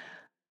 like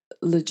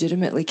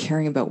legitimately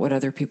caring about what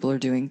other people are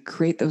doing.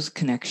 Create those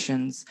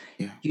connections.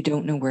 You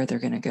don't know where they're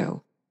going to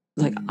go.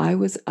 Like, I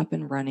was up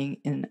and running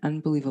in an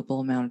unbelievable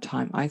amount of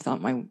time. I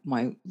thought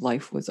my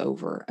life was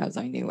over as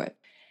I knew it.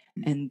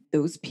 And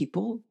those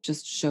people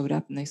just showed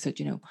up and they said,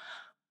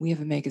 we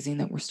have a magazine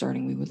that we're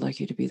starting. We would like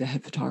you to be the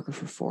head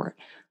photographer for it.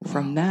 Wow.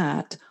 From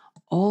that,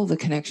 all the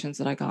connections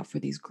that I got for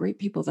these great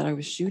people that I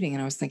was shooting.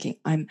 And I was thinking,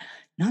 I'm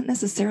not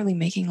necessarily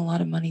making a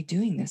lot of money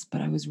doing this,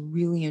 but I was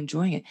really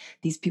enjoying it.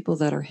 These people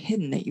that are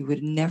hidden that you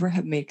would never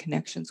have made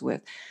connections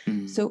with.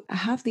 So I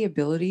have the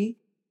ability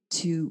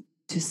to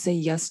say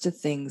yes to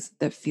things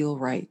that feel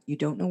right. You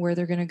don't know where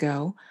they're going to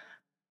go,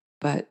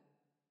 but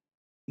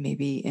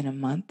maybe in a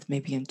month,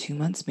 maybe in 2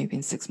 months, maybe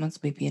in 6 months,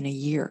 maybe in a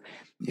year.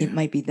 Yeah. It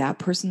might be that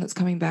person that's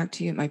coming back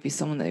to you. It might be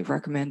someone that they've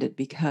recommended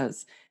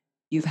because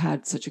you've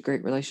had such a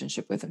great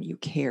relationship with them. You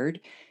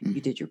cared, you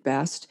did your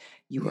best,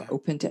 you were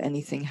open to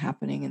anything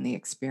happening in the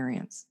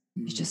experience.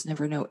 You just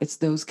never know. It's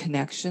those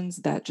connections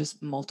that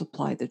just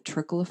multiply. The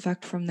trickle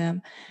effect from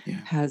them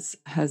has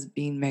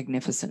been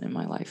magnificent in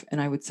my life.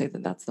 And I would say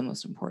that that's the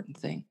most important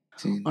thing.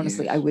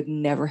 Honestly, I would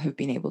never have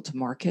been able to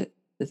market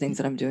the things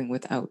that I'm doing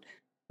without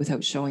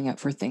showing up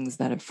for things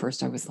that at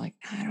first I was like,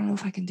 I don't know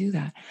if I can do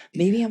that.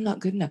 Maybe I'm not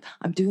good enough.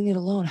 I'm doing it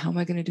alone. How am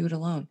I going to do it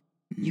alone?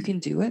 You can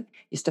do it.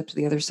 You step to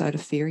the other side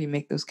of fear, you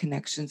make those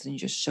connections, and you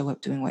just show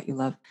up doing what you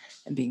love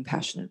and being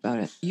passionate about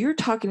it. You're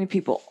talking to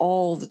people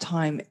all the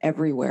time,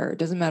 everywhere. It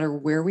doesn't matter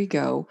where we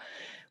go.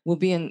 We'll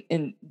be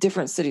in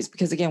different cities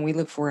because, again, we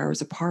live 4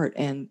 hours apart,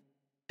 and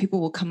people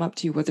will come up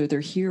to you, whether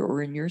they're here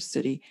or in your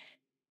city,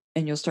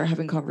 and you'll start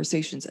having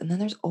conversations. And then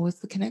there's always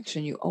the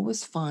connection. You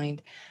always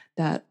find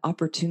that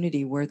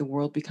opportunity where the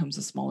world becomes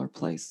a smaller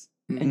place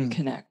and you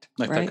connect.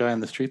 Like that guy on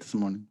the street this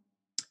morning.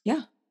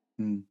 Yeah.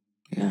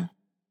 Yeah.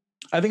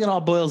 I think it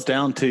all boils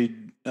down to,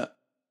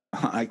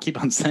 I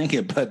keep on saying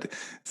it, but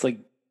it's like,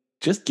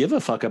 just give a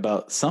fuck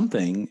about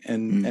something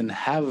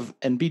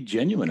and be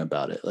genuine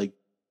about it. Like,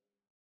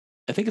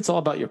 I think it's all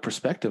about your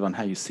perspective on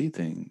how you see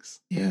things.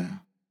 Yeah,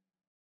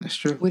 that's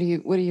true. What do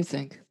you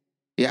think?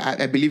 Yeah,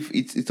 I believe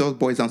it all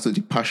boils down to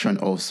the passion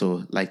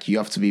also. Like, you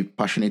have to be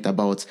passionate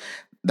about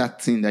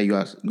that thing that you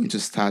are going to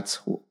start.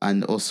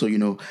 And also,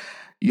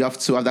 you have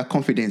to have that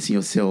confidence in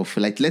yourself.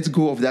 Like, let's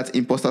go of that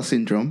imposter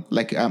syndrome.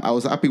 Like, I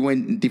was happy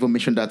when Devo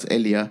mentioned that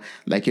earlier.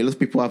 Like, a lot of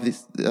people have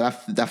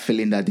that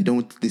feeling that they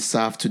don't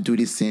deserve to do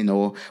this thing,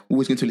 or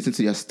who is going to listen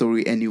to their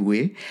story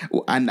anyway.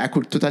 And I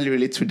could totally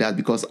relate to that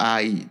because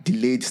I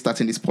delayed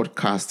starting this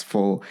podcast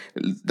for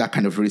that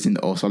kind of reason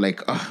also.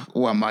 Like,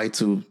 who am I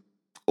to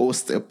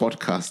host a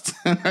podcast?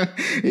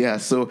 Yeah.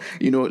 So,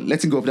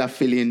 letting go of that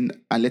feeling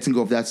and letting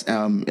go of that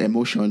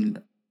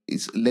emotion,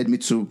 it's led me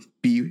to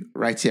be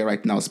right here,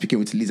 right now, speaking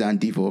with Lisa and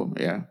Devo.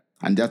 Yeah.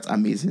 And that's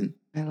amazing.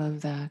 I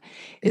love that.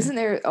 Yeah. Isn't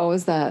there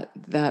always that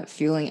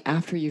feeling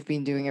after you've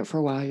been doing it for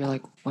a while? You're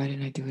like, why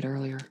didn't I do it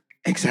earlier?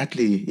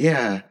 Exactly.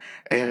 Yeah.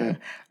 I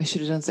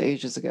should have done so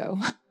ages ago.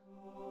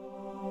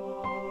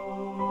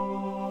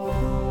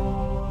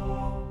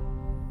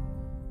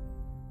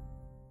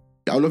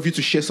 I would love you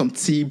to share some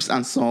tips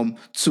and some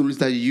tools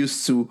that you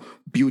use to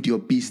build your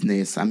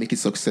business and make it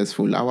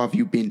successful. How have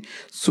you been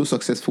so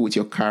successful with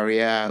your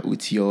career,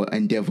 with your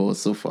endeavors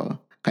so far?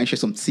 Can you share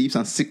some tips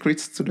and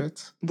secrets to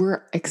that?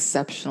 We're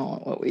exceptional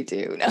at what we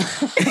do. No.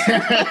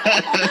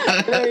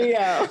 There you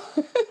go.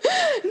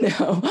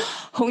 No,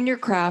 hone your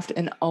craft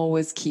and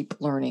always keep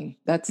learning.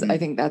 I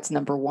think that's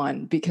number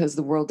one, because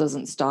the world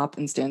doesn't stop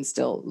and stand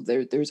still.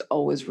 There's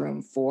always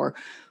room for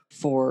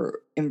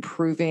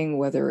improving,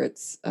 whether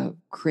it's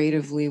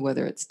creatively,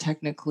 whether it's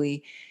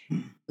technically.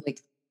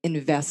 Like,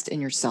 invest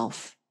in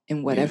yourself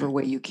in whatever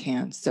way you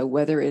can. So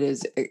whether it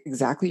is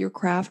exactly your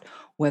craft,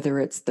 whether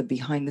it's the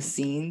behind the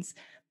scenes,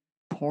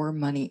 pour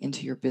money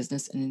into your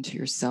business and into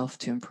yourself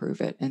to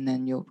improve it, and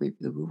then you'll reap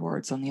the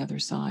rewards on the other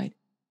side.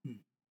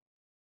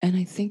 And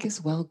I think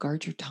as well,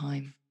 guard your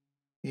time.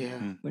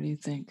 Yeah. What do you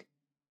think?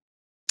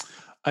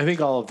 I think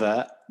all of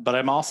that, but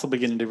I'm also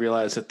beginning to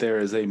realize that there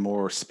is a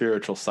more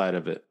spiritual side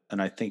of it.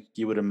 And I think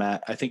you would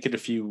imagine,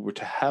 if you were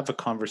to have a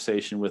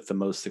conversation with the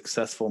most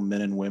successful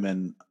men and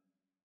women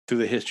through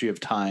the history of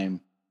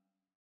time,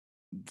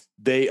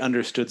 they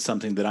understood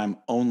something that I'm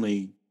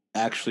only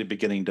actually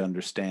beginning to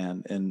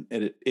understand. And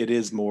it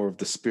is more of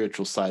the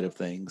spiritual side of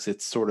things.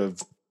 It's sort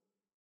of,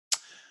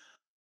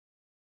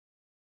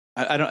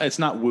 it's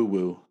not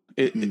woo-woo.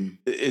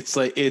 It's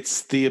like,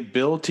 it's the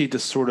ability to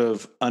sort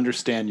of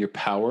understand your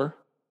power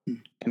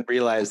and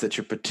realize that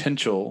your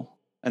potential,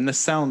 and this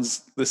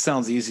sounds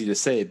easy to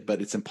say,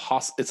 but it's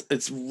impossible.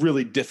 It's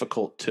really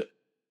difficult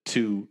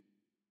to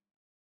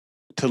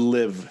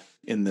live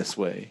in this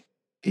way.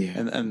 Yeah.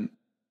 And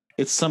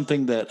it's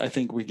something that I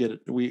think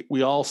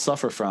we all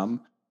suffer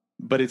from,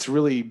 but it's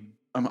really,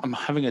 I'm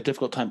having a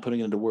difficult time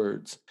putting it into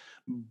words,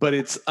 but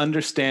it's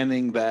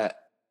understanding that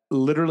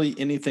literally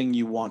anything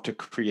you want to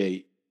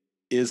create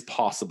is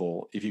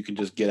possible if you can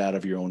just get out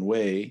of your own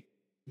way.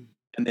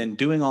 And then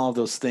doing all of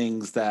those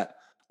things that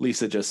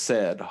Lisa just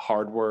said: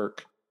 hard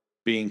work,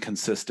 being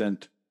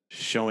consistent,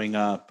 showing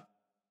up,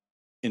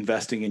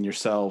 investing in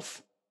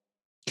yourself,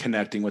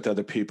 connecting with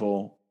other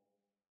people,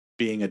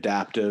 being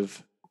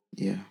adaptive,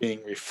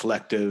 being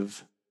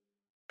reflective,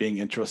 being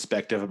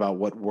introspective about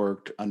what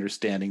worked,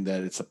 understanding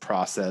that it's a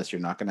process. You're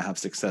not going to have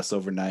success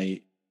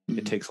overnight.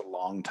 It takes a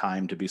long long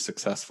time to be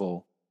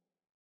successful.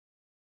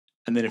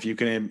 And then if you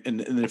can, and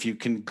then if you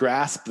can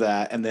grasp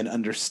that and then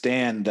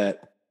understand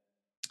that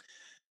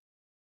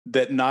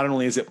not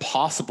only is it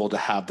possible to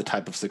have the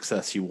type of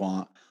success you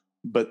want,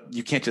 but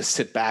you can't just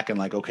sit back and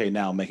like, okay,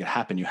 now make it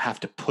happen. You have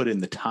to put in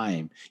the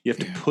time. You have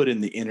to put in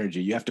the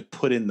energy. You have to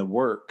put in the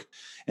work.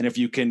 And if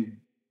you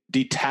can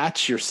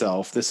detach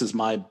yourself, this is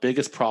my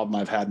biggest problem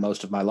I've had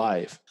most of my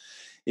life.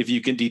 If you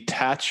can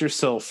detach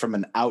yourself from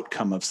an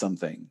outcome of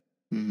something,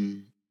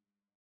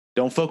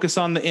 don't focus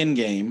on the end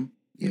game.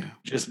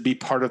 Just be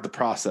part of the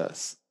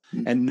process.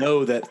 And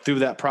know that through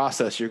that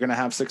process, you're going to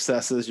have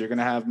successes, you're going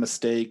to have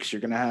mistakes, you're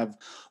going to have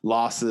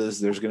losses,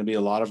 there's going to be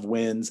a lot of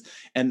wins.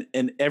 And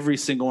in every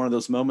single one of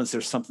those moments,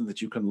 there's something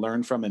that you can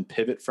learn from and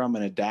pivot from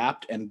and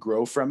adapt and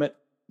grow from it.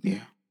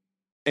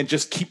 And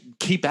just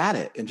keep at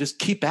it and just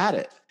keep at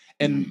it.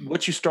 And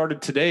what you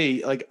started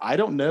today, like, I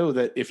don't know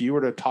that if you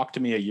were to talk to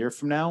me a year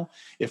from now,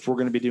 if we're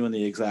going to be doing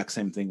the exact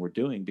same thing we're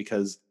doing,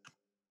 because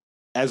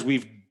as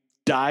we've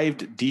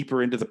dived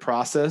deeper into the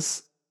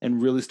process and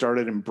really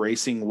started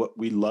embracing what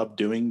we love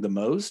doing the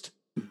most,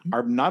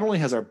 not only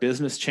has our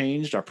business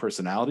changed, our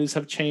personalities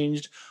have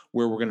changed,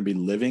 where we're going to be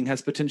living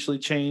has potentially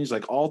changed,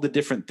 like all the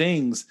different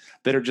things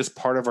that are just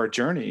part of our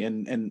journey.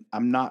 And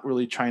I'm not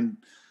really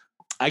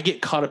I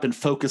get caught up in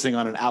focusing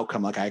on an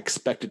outcome. Like, I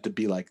expect it to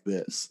be like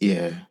this.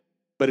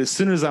 But as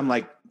soon as I'm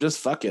like, just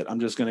fuck it,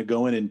 I'm just going to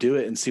go in and do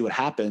it and see what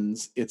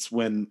happens, it's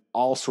when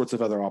all sorts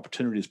of other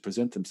opportunities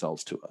present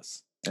themselves to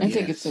us. I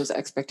think it's those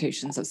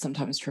expectations that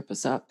sometimes trip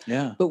us up.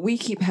 Yeah. But we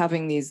keep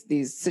having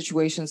these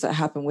situations that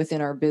happen within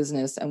our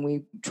business, and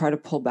we try to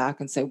pull back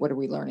and say, what are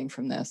we learning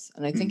from this?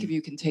 And I think if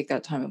you can take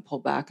that time and pull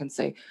back and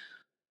say,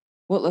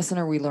 what lesson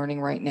are we learning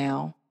right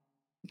now?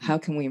 How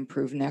can we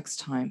improve next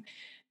time?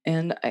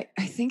 And I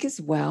think as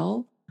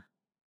well,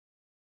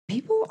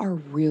 people are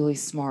really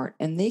smart,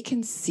 and they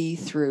can see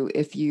through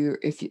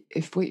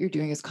if what you're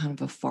doing is kind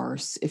of a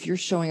farce. If you're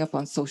showing up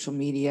on social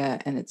media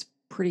and it's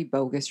pretty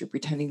bogus, you're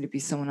pretending to be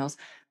someone else,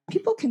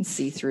 people can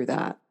see through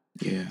that.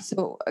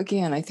 So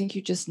again, I think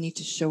you just need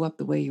to show up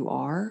the way you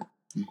are,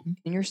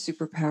 in your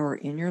superpower,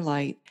 in your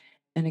light.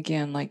 And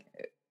again, like,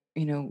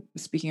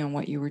 speaking on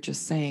what you were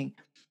just saying,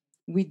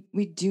 we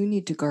do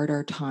need to guard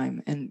our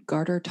time and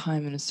guard our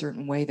time in a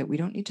certain way, that we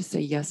don't need to say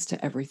yes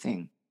to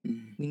everything.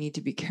 We need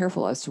to be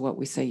careful as to what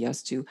we say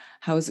yes to.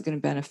 How is it going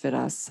to benefit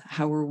us?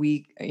 How are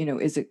we,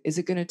 is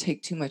it going to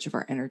take too much of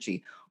our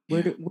energy?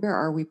 Where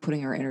are we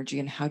putting our energy,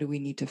 and how do we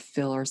need to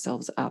fill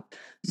ourselves up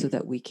so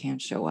that we can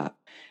show up?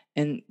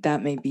 And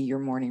that may be your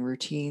morning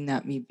routine.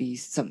 That may be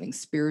something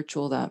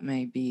spiritual. That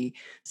may be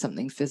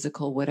something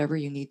physical, whatever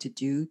you need to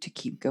do to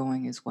keep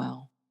going as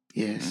well.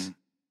 Yes.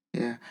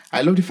 Yeah.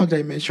 I love the fact that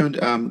you mentioned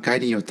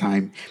guiding your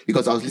time,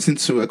 because I was listening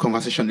to a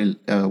conversation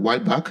a while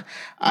back,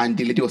 and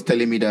the lady was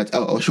telling me that,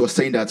 or she was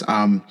saying that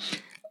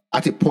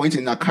at a point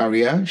in her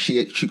career, she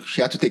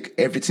had to take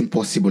everything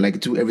possible, like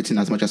do everything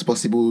as much as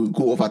possible,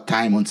 go over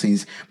time on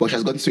things. But she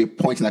has gotten to a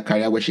point in her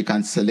career where she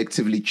can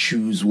selectively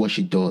choose what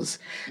she does.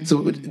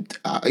 So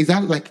is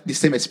that like the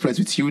same experience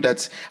with you,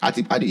 that at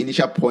the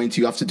initial point,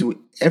 you have to do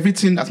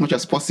everything as much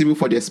as possible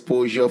for the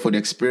exposure, for the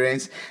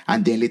experience,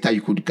 and then later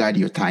you could guide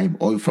your time,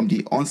 or from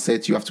the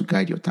onset, you have to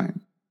guide your time?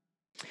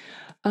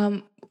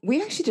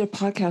 We actually did a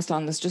podcast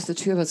on this, just the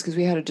two of us, because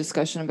we had a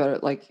discussion about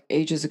it like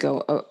ages ago,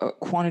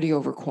 quantity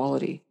over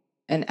quality.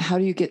 And how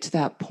do you get to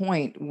that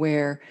point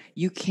where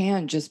you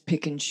can just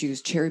pick and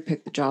choose, cherry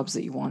pick the jobs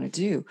that you want to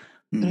do?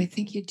 But I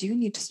think you do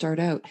need to start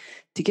out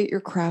to get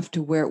your craft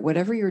to where,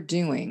 whatever you're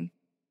doing,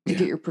 to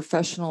get your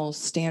professional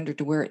standard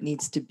to where it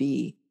needs to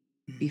be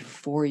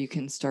before you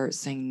can start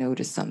saying no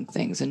to some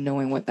things and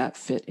knowing what that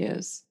fit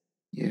is.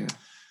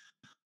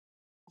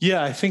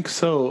 Yeah, I think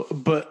so.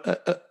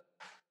 But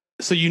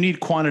so you need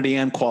quantity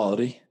and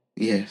quality.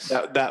 Yes.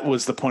 That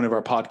was the point of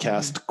our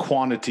podcast.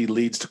 Quantity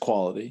leads to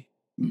quality.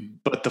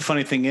 But the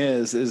funny thing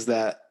is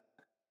that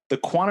the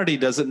quantity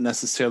doesn't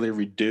necessarily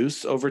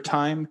reduce over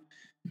time.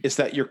 It's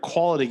that your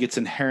quality gets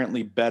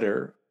inherently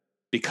better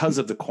because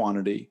of the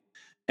quantity.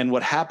 And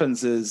what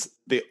happens is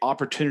the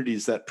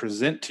opportunities that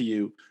present to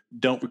you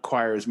don't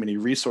require as many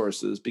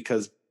resources,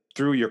 because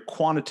through your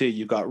quantity,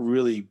 you got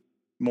really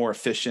more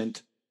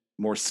efficient,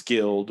 more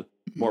skilled,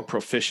 more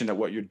proficient at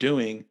what you're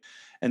doing.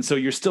 And so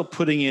you're still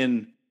putting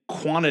in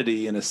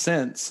quantity in a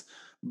sense,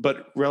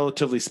 but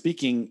relatively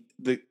speaking,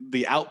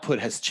 the output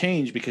has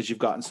changed because you've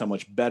gotten so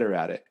much better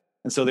at it.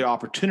 And so the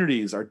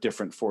opportunities are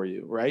different for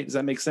you, right? Does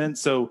that make sense?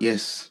 So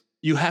yes,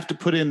 you have to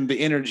put in the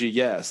energy,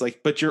 yes,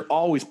 but you're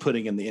always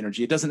putting in the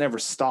energy. It doesn't ever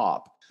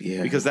stop,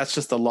 because that's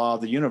just the law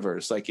of the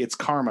universe. Like, it's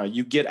karma.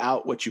 You get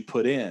out what you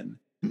put in.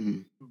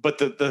 But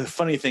the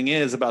funny thing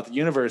is about the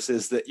universe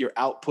is that your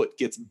output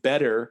gets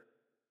better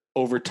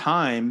over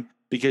time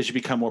because you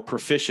become more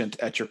proficient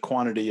at your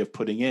quantity of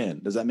putting in.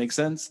 Does that make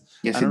sense?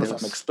 Yes, I don't know if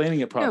I'm explaining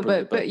it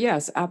properly. No, but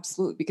yes,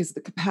 absolutely. Because the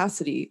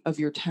capacity of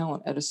your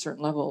talent at a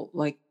certain level,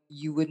 like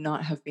you would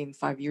not have been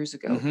 5 years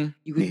ago,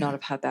 you would not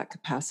have had that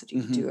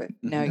capacity to do it.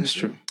 Now that's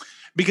true.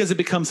 Because it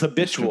becomes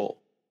habitual.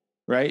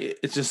 right?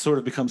 It just sort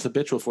of becomes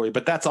habitual for you.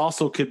 But that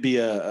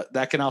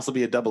can also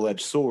be a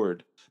double-edged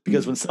sword,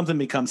 because when something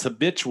becomes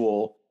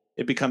habitual,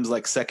 it becomes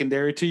like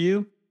secondary to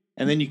you,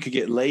 and then you could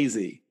get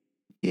lazy.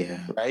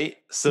 Yeah. Right.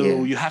 So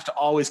you have to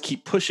always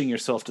keep pushing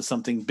yourself to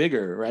something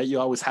bigger, right?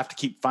 You always have to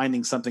keep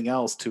finding something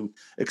else to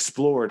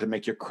explore, to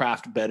make your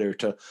craft better,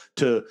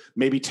 to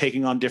maybe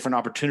taking on different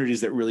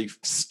opportunities that really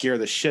scare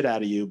the shit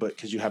out of you, but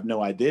because you have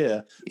no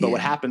idea. But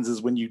what happens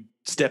is when you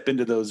step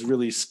into those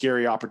really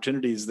scary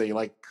opportunities, they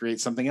like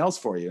create something else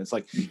for you. It's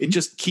like, it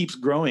just keeps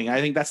growing.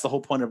 I think that's the whole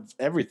point of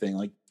everything.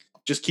 Like,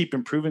 just keep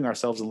improving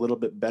ourselves a little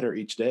bit better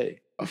each day.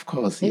 Of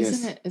course,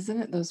 yes.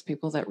 Isn't it those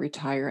people that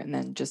retire and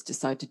then just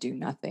decide to do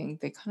nothing?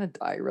 They kind of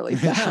die really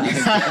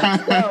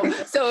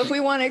fast. So if we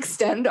want to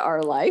extend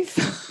our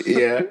life,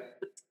 keep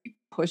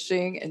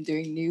pushing and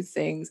doing new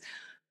things,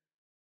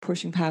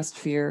 pushing past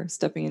fear,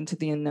 stepping into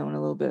the unknown a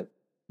little bit,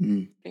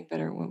 being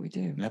better at what we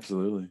do.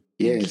 Absolutely.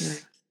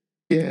 Yes.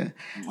 Yeah.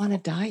 I don't want to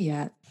die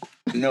yet.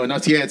 No,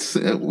 not yet.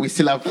 We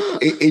still have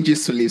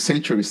ages to live,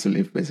 centuries to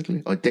live,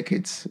 basically, or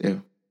decades. Yeah.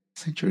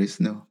 Centuries,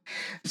 no.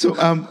 So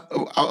I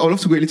would love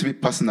to go a little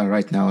bit personal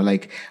right now.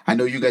 Like, I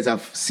know you guys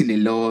have seen a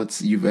lot,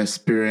 you've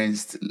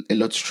experienced a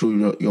lot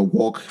through your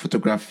work,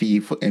 photography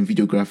and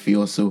videography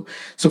also.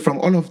 So from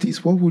all of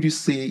this, what would you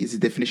say is the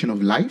definition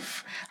of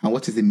life, and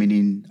what is the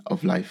meaning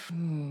of life?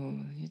 Ooh,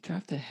 you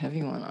dropped a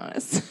heavy one on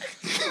us.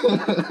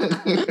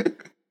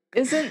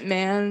 Is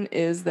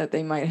that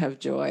they might have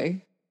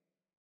joy.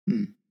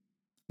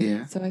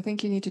 Yeah. So I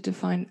think you need to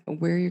define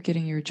where you're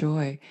getting your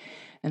joy.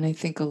 And I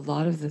think a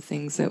lot of the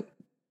things that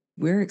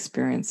we're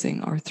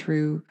experiencing are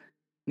through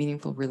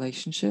meaningful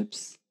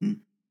relationships,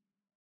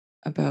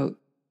 about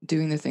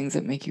doing the things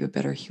that make you a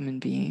better human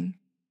being,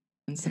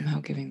 and somehow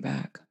giving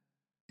back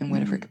in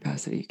whatever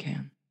capacity you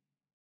can.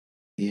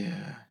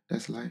 Yeah,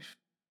 that's life.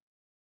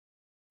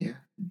 Yeah.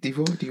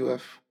 Devo, do you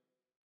have?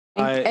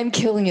 And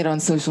killing it on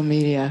social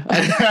media.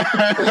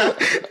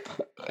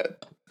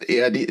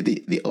 Yeah,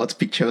 the odd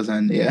pictures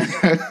and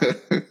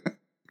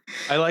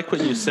I like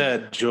what you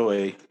said,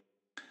 joy.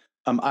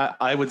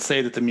 I would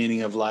say that the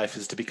meaning of life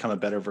is to become a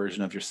better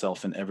version of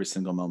yourself in every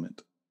single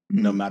moment.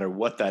 No matter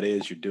what that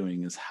is you're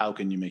doing, is how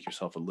can you make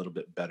yourself a little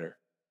bit better?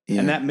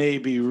 And that may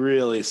be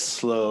really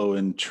slow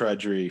and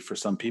trudgery for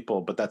some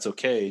people, but that's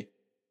okay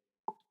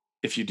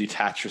if you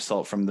detach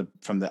yourself from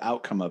the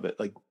outcome of it.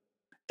 Like,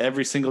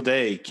 every single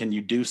day, can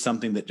you do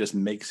something that just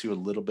makes you a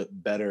little bit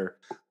better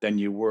than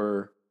you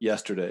were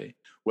yesterday?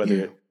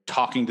 Whether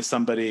talking to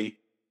somebody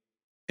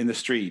in the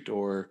street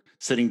or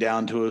sitting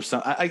down to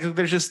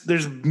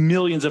there's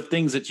millions of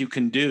things that you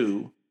can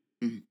do.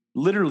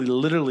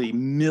 Literally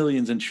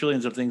millions and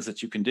trillions of things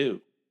that you can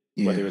do.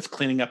 Whether it's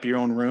cleaning up your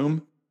own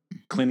room,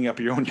 cleaning up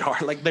your own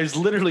yard, like there's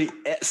literally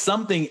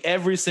something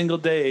every single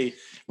day.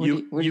 What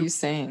are you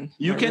saying?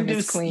 You can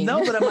do clean.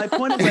 No, but my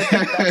point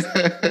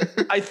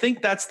is, I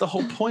think that's the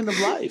whole point of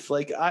life.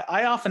 Like,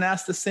 I often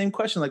ask the same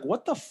question, like,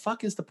 what the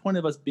fuck is the point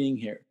of us being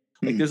here?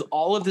 Like, there's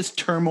all of this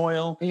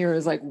turmoil. You're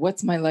like,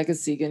 what's my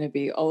legacy going to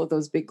be? All of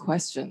those big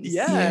questions.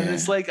 Yeah. And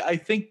it's like, I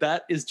think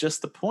that is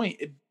just the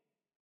point.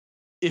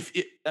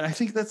 And I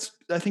think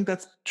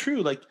that's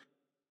true. Like,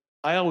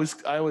 I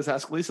always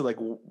ask Lisa, like,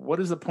 what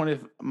is the point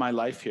of my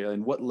life here,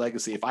 and what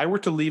legacy? If I were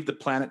to leave the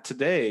planet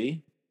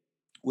today,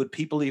 would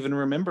people even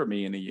remember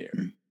me in a year?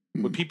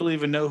 Would people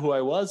even know who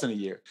I was in a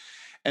year?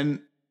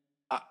 And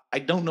I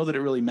don't know that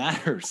it really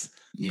matters,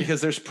 because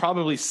there's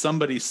probably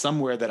somebody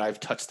somewhere that I've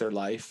touched their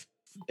life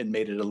and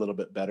made it a little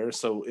bit better.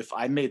 So if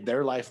I made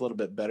their life a little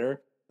bit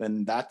better,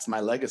 then that's my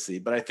legacy.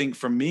 But I think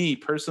for me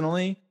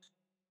personally,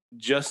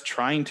 just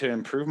trying to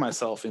improve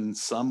myself in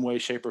some way,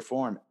 shape, or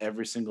form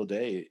every single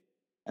day.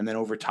 And then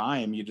over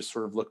time, you just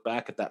sort of look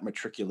back at that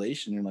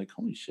matriculation. And you're like,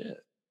 holy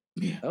shit,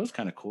 that was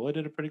kind of cool. I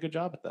did a pretty good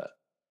job at that.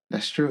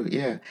 That's true.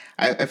 Yeah.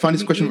 I found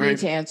this question You need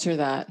to answer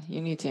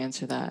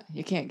that.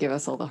 You can't give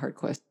us all the hard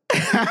questions.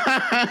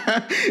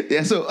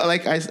 Yeah. So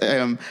like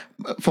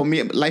for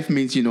me, life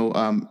means,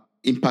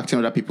 impacting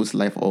other people's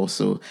life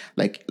also.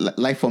 Like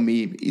life for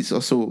me is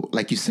also,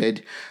 like you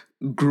said,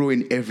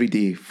 growing every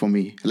day for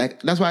me.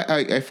 Like, that's why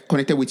I've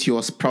connected with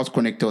your Sprout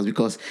connectors,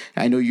 because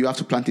I know you have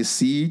to plant a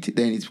seed,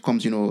 then it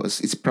becomes,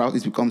 it sprouts,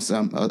 it becomes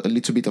a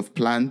little bit of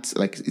plant,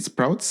 like it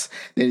sprouts,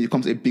 then it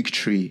becomes a big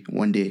tree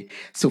one day.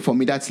 So for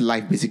me, that's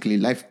life basically.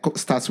 Life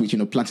starts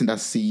with, planting that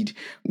seed,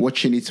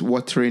 watching it,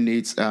 watering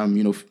it,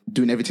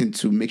 doing everything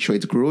to make sure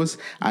it grows,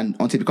 and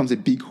until it becomes a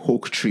big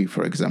oak tree,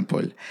 for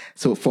example.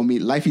 So for me,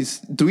 life is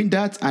doing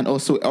that and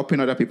also helping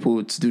other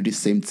people to do the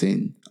same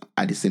thing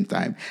at the same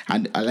time.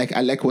 And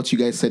I like what you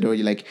guys said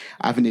already, like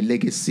having a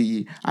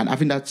legacy and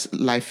having that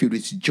life filled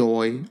with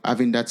joy,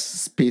 having that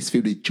space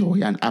filled with joy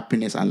and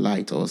happiness and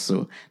light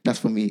also. That's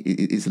for me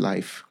is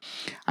life.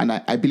 And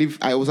I believe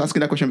I was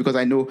asking that question because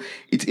I know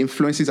it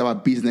influences our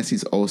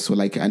businesses also.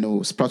 Like, I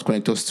know Sprout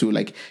Connectors too,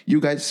 like you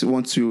guys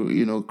want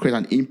to, create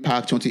an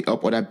impact, you want to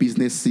help other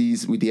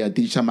businesses with their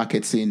digital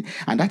marketing.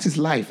 And that is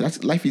life.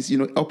 That's life is,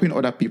 helping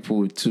other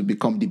people to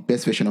become the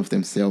best version of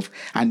themselves.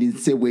 And in the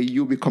same way,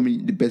 you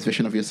becoming the best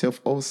version of yourself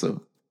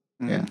also.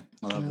 Yeah.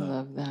 I I love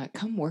that. love that.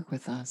 Come work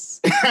with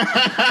us.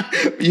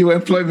 You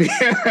employ me.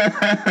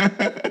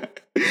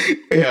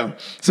 Yeah.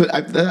 So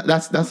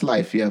that's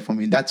life. Yeah, for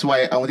me. That's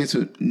why I wanted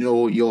to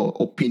know your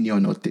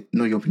opinion or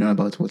know your opinion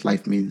about what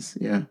life means.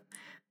 Yeah.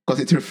 Because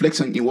it reflects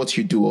in what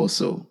you do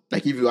also.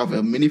 Like if you have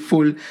a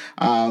meaningful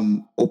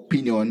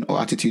opinion or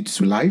attitude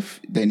to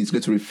life, then it's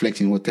going to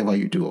reflect in whatever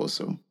you do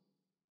also.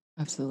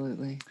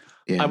 Absolutely.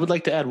 Yeah. I would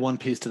like to add one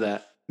piece to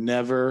that.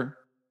 Never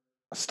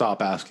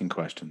stop asking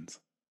questions.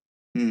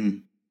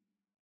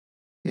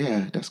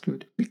 Yeah, that's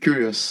good. Be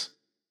curious.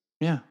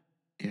 Yeah.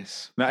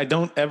 Yes. Now, I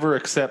don't ever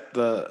accept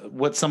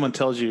what someone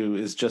tells you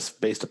is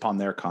just based upon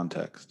their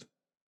context.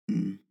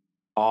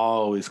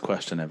 Always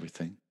question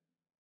everything.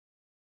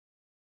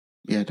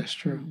 Yeah, that's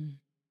true. Mm-hmm.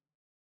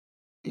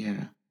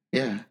 Yeah.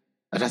 Yeah.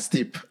 That's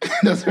deep.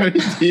 That's very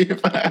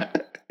deep.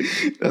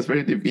 That's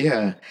very deep.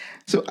 Yeah.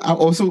 So I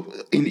also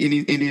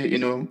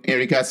in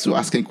regards to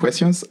asking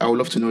questions, I would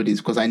love to know this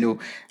because I know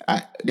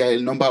there are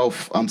a number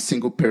of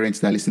single parents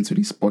that listen to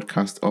this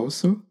podcast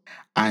also,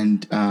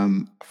 and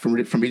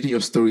from reading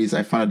your stories,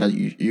 I found out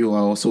that you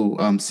are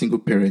also single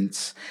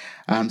parents.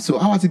 So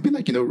how has it been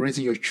like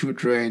raising your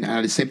children and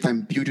at the same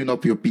time building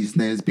up your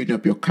business, building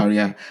up your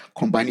career,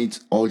 combining it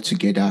all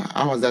together?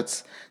 How has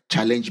that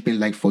challenge been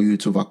like for you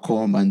to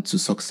overcome and to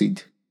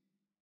succeed?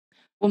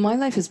 Well, my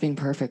life has been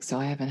perfect, so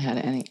I haven't had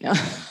any.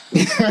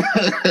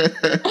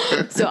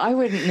 So I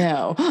wouldn't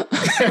know.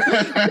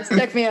 Just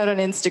check me out on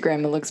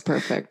Instagram. It looks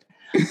perfect.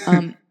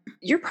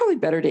 You're probably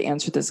better to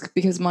answer this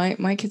because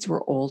my kids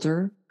were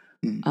older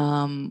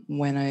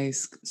when I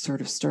sort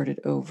of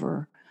started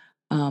over.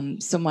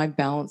 So my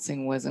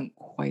balancing wasn't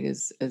quite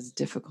as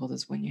difficult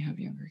as when you have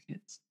younger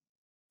kids.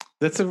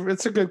 It's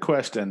a good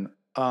question.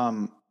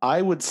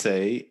 I would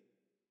say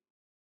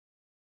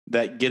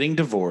that getting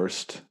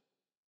divorced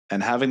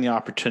and having the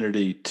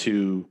opportunity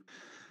to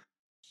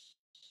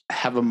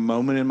have a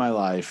moment in my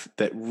life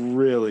that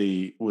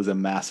really was a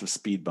massive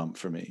speed bump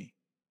for me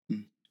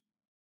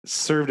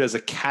served as a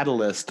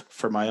catalyst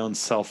for my own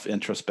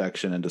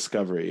self-introspection and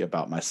discovery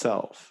about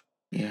myself.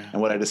 Yeah.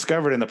 And what I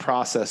discovered in the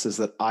process is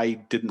that I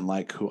didn't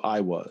like who I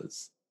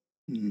was.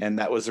 And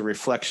that was a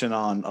reflection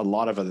on a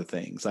lot of other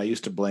things. I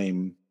used to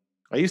blame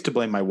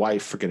my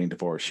wife for getting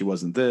divorced. She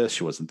wasn't this,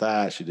 she wasn't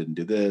that, she didn't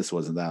do this,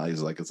 wasn't that. I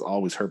was like, it's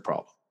always her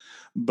problem.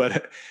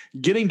 But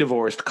getting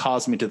divorced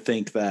caused me to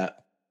think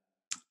that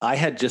I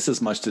had just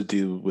as much to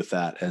do with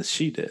that as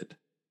she did.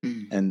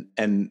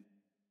 And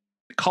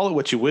call it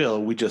what you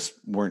will, we just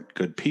weren't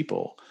good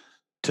people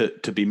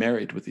to be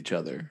married with each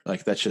other.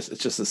 Like it's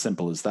just as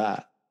simple as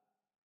that.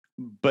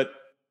 But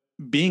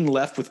being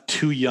left with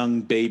two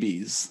young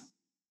babies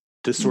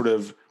to sort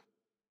of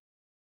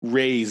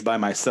raise by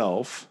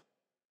myself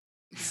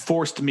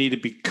forced me to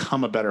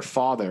become a better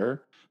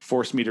father,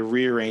 forced me to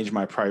rearrange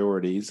my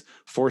priorities,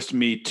 forced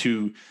me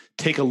to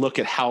take a look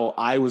at how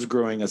I was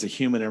growing as a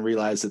human and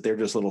realize that they're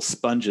just little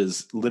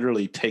sponges,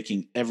 literally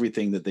taking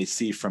everything that they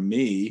see from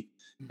me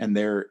and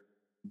they're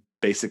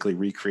basically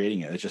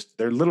recreating it. It's just,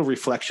 they're little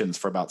reflections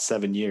for about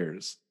 7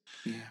 years.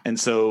 Yeah. And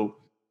so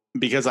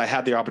because I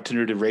had the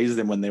opportunity to raise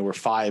them when they were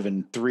 5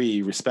 and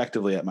 3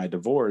 respectively at my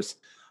divorce,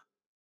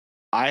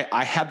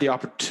 I had the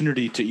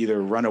opportunity to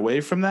either run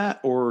away from that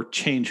or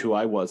change who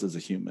I was as a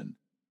human.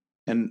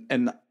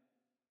 And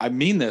I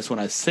mean this when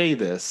I say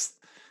this.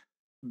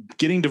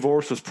 Getting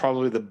divorced was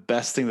probably the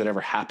best thing that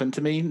ever happened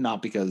to me,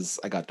 not because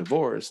I got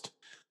divorced,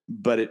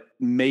 but it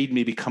made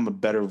me become a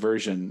better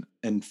version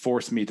and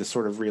forced me to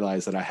sort of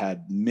realize that I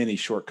had many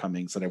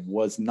shortcomings, that I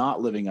was not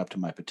living up to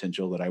my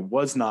potential, that I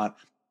was not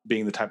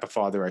being the type of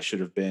father I should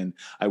have been.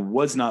 I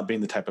was not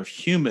being the type of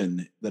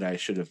human that I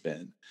should have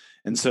been.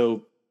 And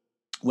so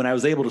when I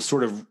was able to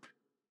sort of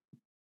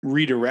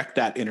redirect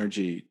that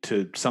energy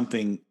to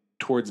something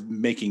towards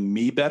making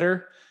me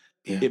better,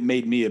 it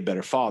made me a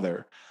better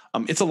father.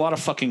 It's a lot of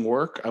fucking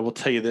work. I will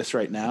tell you this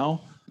right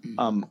now.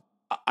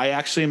 I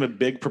actually am a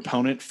big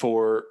proponent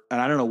for,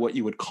 and I don't know what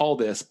you would call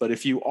this, but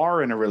if you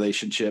are in a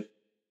relationship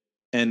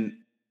and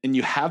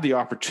you have the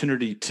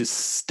opportunity to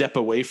step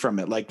away from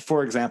it, like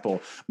for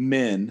example,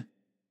 men,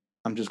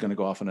 I'm just going to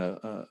go off on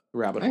a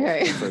rabbit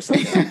hole for a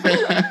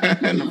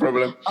second. No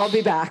problem. I'll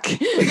be back.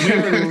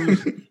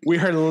 We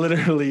are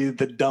literally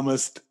the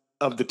dumbest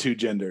of the two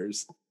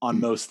genders on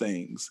most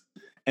things.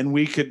 And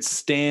we could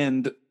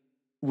stand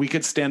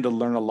to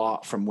learn a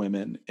lot from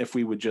women if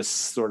we would just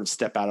sort of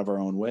step out of our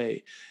own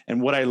way.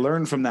 And what I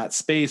learned from that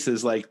space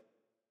is like,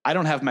 I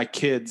don't have my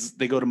kids.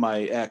 They go to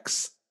my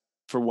ex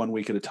for 1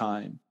 week at a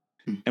time.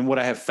 And what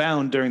I have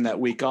found during that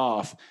week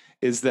off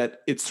is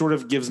that it sort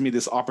of gives me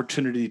this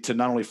opportunity to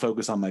not only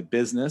focus on my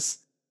business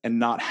and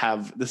not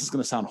have, this is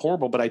going to sound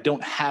horrible, but I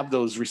don't have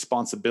those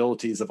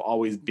responsibilities of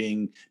always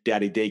being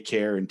daddy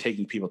daycare and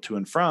taking people to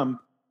and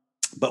from.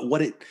 But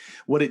what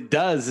it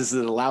does is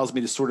it allows me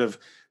to sort of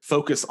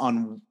focus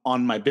on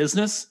my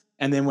business.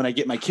 And then when I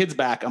get my kids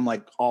back, I'm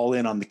like all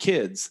in on the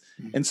kids.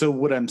 And so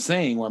what I'm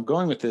saying, where I'm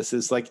going with this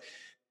is like,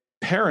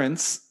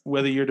 parents,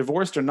 whether you're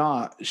divorced or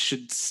not,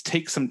 should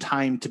take some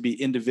time to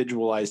be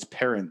individualized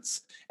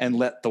parents and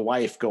let the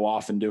wife go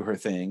off and do her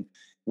thing.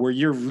 where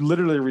you're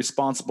literally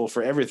responsible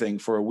for everything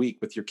for a week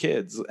with your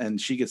kids, and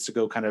she gets to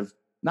go kind of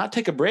not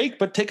take a break,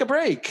 but take a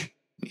break.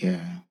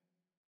 Yeah.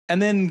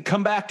 And then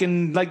come back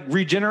and like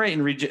regenerate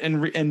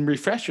and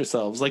refresh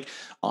yourselves. Like,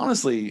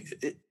 honestly,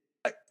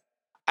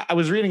 I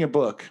was reading a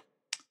book,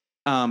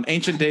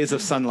 Ancient Days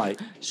of Sunlight.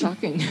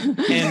 Shocking.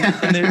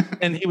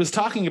 and he was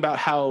talking about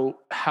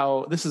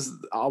how this has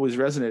always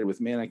resonated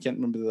with me, and I can't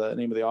remember the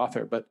name of the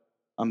author, but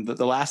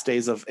the Last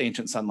Days of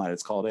Ancient Sunlight,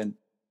 it's called. And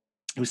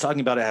he was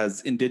talking about it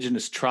as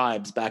indigenous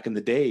tribes back in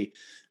the day.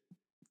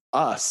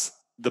 Us,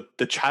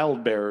 the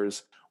child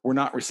bearers, were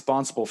not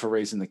responsible for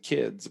raising the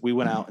kids. We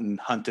went out and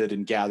hunted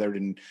and gathered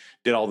and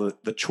did all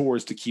the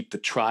chores to keep the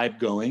tribe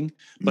going.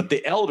 But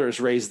the elders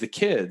raised the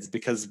kids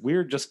because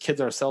we're just kids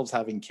ourselves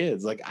having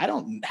kids. Like, I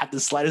don't have the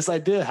slightest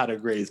idea how to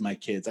raise my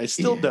kids. I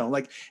still don't.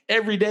 Like,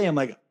 every day I'm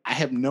like, I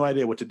have no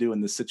idea what to do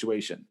in this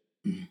situation.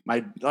 My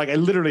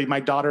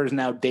daughter is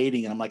now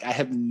dating, and I'm like, I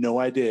have no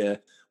idea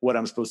what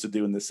I'm supposed to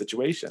do in this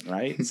situation.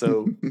 Right.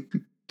 So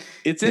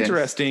it's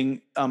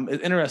interesting.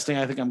 It's interesting.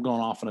 I think I'm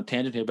going off on a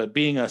tangent here, but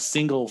being a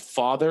single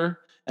father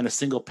and a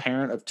single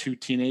parent of 2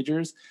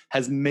 teenagers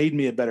has made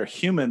me a better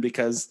human,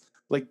 because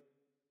like,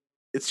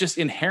 it's just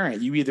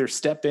inherent. You either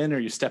step in or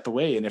you step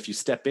away. And if you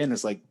step in,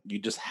 it's like, you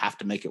just have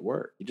to make it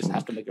work. You just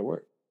have to make it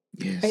work.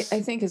 Yes.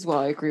 I think as well,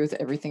 I agree with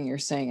everything you're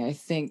saying. I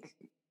think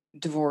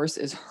divorce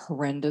is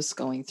horrendous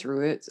going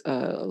through it.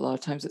 A lot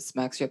of times it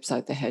smacks you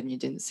upside the head and you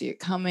didn't see it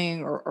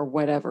coming or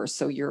whatever.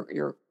 So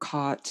you're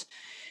caught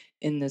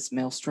in this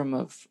maelstrom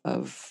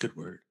of good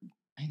word.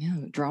 I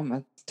know,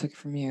 drama took it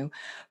from you.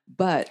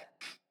 But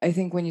I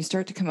think when you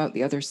start to come out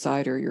the other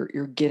side, or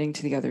you're getting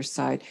to the other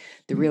side,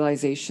 the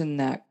realization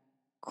that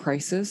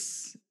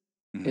crisis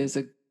is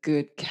a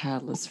good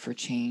catalyst for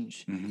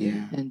change.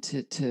 Yeah. And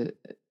to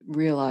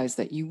realize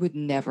that you would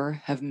never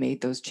have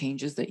made those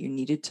changes that you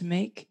needed to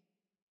make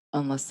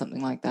unless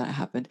something like that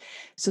happened.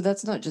 So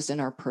that's not just in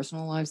our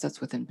personal lives,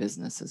 that's within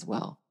business as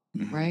well,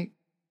 right?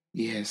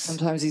 Yes.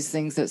 Sometimes these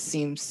things that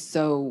seem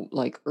so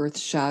like earth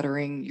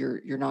shattering,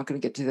 you're not going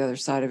to get to the other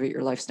side of it.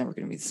 Your life's never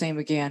going to be the same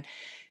again.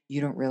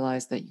 You don't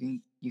realize that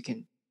you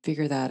can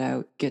figure that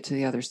out, get to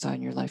the other side,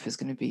 and your life is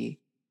going to be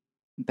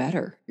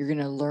better. You're going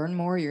to learn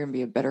more. You're going to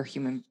be a better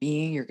human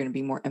being. You're going to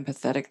be more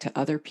empathetic to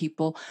other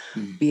people,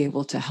 be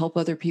able to help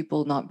other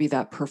people, not be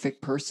that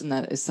perfect person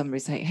that is somebody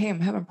saying, hey, I'm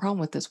having a problem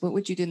with this. What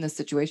would you do in this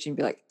situation? You'd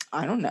be like,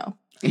 I don't know.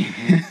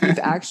 You've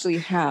actually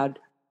had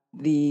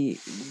the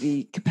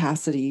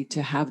capacity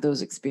to have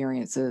those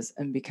experiences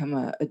and become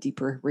a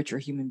deeper, richer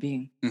human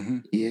being.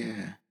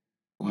 Yeah.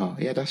 Wow.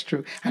 Yeah, that's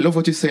true. I love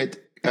what you said.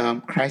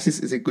 Crisis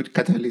is a good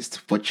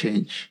catalyst for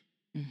change.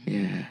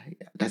 Yeah,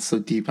 that's so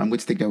deep. I'm going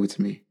to take that with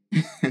me.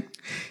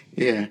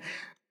 Yeah.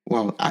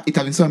 Wow. It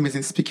has been so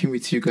amazing speaking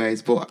with you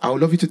guys, but I would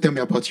love you to tell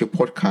me about your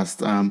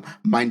podcast,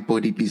 Mind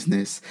Body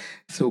Business.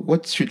 So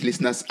what should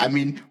listeners, I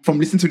mean, from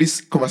listening to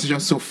this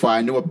conversation so far,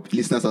 I know what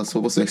listeners are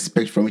supposed to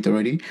expect from it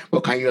already,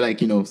 but can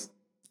you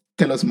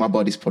tell us more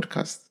about this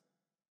podcast?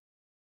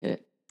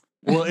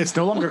 Well, it's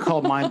no longer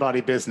called Mind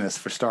Body Business,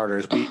 for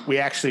starters. We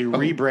actually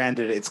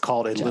rebranded it. It's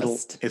called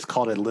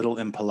a Little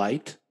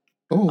Impolite.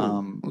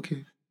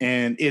 Okay.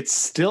 And it's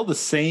still the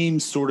same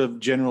sort of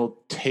general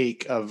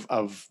take of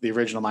the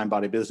original Mind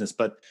Body Business,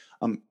 but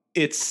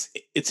it's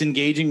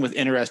engaging with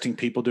interesting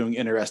people doing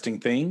interesting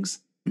things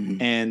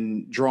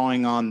and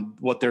drawing on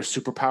what their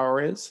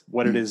superpower is,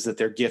 what it is that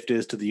their gift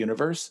is to the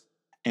universe,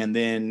 and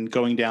then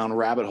going down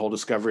rabbit hole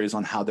discoveries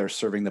on how they're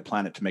serving the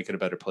planet to make it a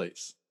better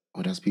place.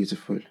 Oh, that's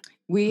beautiful.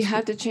 We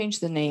had to change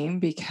the name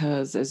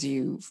because, as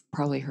you've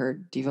probably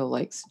heard, Devo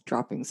likes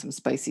dropping some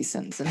spicy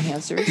sentence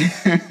enhancers.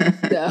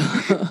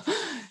 So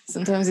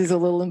sometimes he's a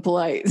little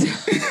impolite.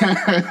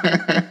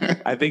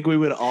 I think we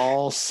would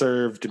all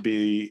serve to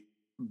be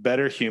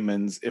better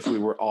humans if we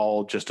were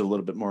all just a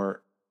little bit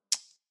more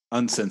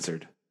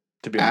uncensored,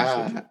 to be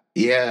honest with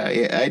you.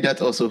 Yeah. I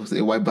that also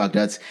a while back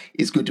that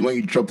it's good when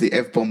you drop the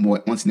F-bomb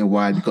once in a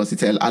while, because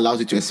it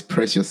allows you to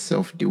express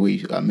yourself the way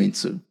you are meant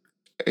to.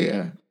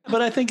 Yeah.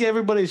 But I think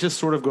everybody's just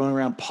sort of going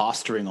around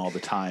posturing all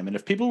the time. And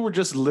if people were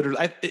just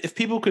literally, if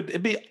people could,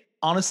 it'd be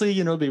honestly,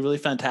 it'd be really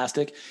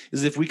fantastic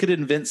is if we could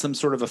invent some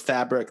sort of a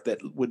fabric that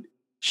would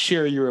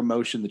share your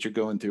emotion that you're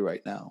going through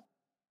right now.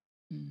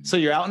 So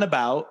you're out and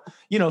about,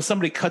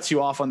 somebody cuts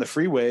you off on the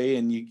freeway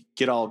and you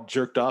get all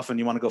jerked off and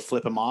you want to go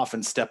flip him off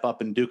and step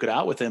up and duke it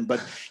out with him. But,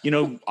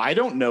 I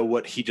don't know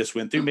what he just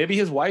went through. Maybe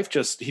his wife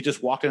he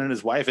just walked in on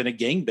his wife in a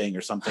gangbang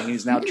or something.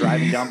 He's now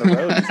driving down the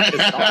road.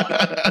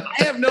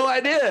 I have no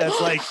idea.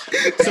 It's like,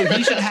 so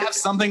he should have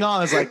something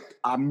on. It's like,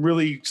 I'm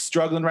really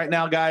struggling right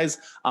now, guys.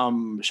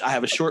 I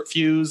have a short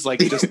fuse. Like,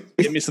 just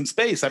give me some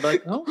space. I'd be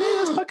like, okay,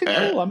 that's fucking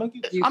cool. I'm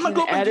gonna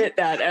go edit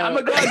that out.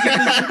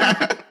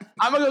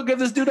 I'm gonna go give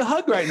this dude a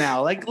hug right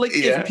now. Like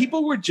if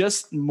people were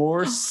just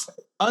more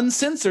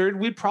uncensored,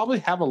 we'd probably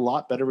have a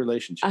lot better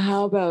relationship.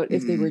 How about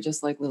if they were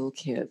just like little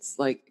kids?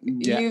 Like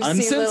you've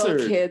uncensored. seen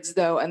little kids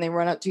though, and they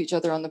run up to each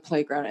other on the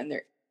playground and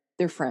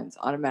they're friends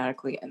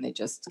automatically and they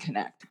just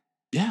connect.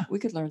 Yeah. We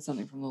could learn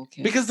something from little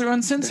kids. Because they're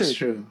uncensored. That's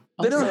true.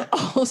 They don't.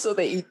 Also,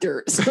 they eat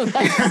dirt. So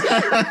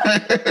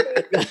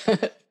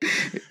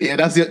Yeah,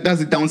 that's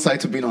the downside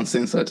to being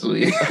uncensored. So,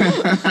 yeah.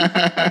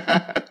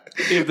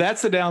 If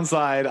that's the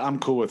downside, I'm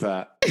cool with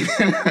that.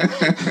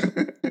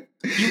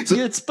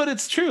 But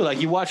it's true. Like,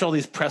 you watch all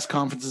these press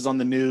conferences on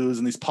the news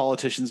and these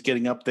politicians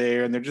getting up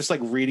there and they're just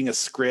like reading a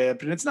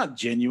script and it's not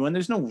genuine.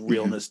 There's no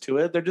realness to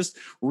it. They're just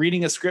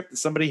reading a script that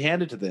somebody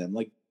handed to them.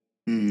 Like,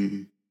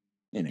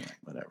 anyway,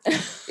 whatever.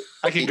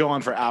 I could go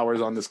on for hours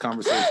on this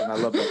conversation. I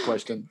love that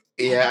question.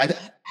 Yeah.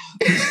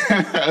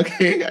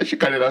 Okay, I should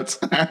cut it out.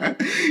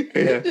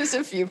 Yeah. Just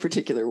a few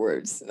particular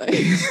words.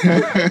 Is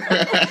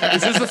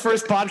this the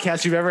first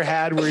podcast you've ever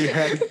had where you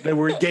had the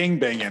word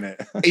gangbang in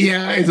it?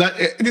 Yeah,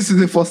 exactly. This is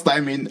the first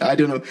time in, I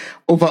don't know,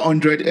 over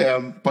 100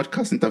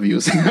 podcast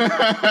interviews.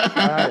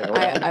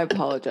 I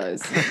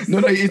apologize. No,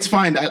 it's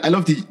fine. I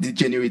love the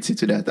genuinity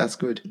to that. That's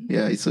good.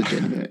 Yeah, it's so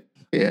genuine.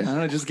 Yeah. I don't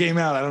know, it just came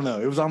out. I don't know.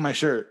 It was on my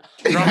shirt.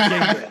 Drop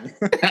gangbang.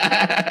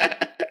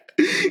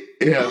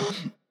 Yeah.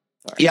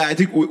 Yeah, I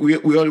think we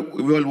all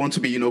want to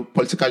be,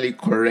 politically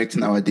correct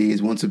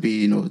nowadays. Want to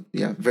be,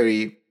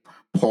 very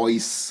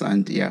poised,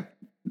 and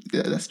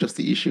that's just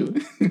the issue.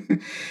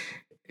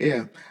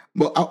 Yeah,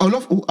 but I'd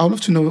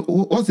love to know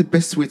what's the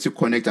best way to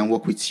connect and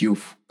work with you.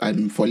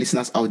 And for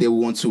listeners out there who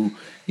want to,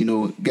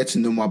 get to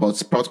know more about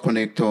Sprout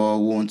Connector,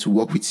 who want to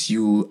work with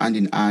you hand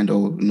in hand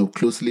or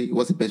closely.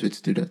 What's the best way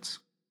to do that?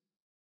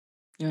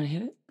 You want to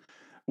hit it?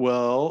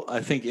 Well,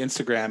 I think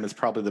Instagram is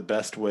probably the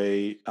best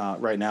way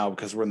right now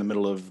because we're in the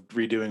middle of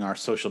redoing our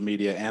social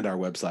media and our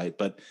website.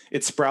 But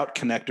it's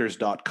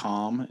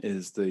sproutconnectors.com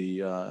is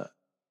the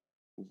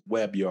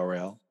web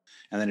URL.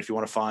 And then if you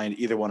want to find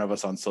either one of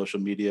us on social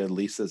media,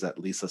 Lisa's at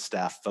Lisa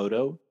Staff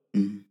Photo.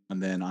 And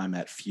then I'm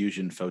at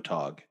Fusion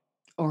Photog.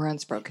 Or on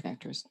Sprout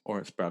Connectors. Or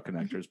at Sprout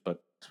Connectors,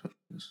 but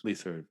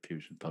Lisa or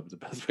Fusion probably the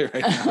best way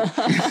right now.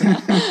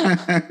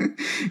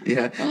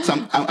 Yeah,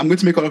 so I'm going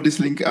to make all of this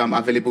link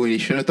available in the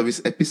show note of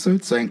this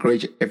episode. So I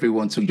encourage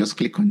everyone to just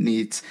click on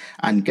it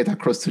and get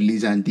across to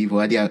Lisa and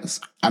Devo. They are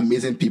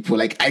amazing people.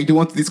 Like, I do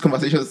want these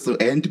conversations to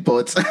end,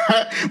 but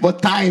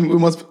we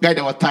must guide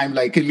our time,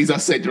 like Lisa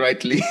said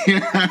rightly.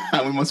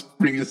 And we must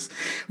bring this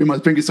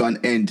to an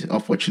end,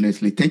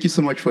 unfortunately. Thank you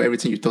so much for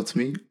everything you taught to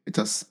me. It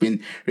has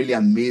been really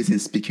amazing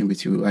speaking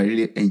with you. I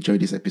really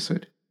enjoyed this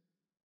episode.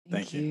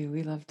 Thank you.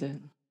 We loved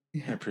it.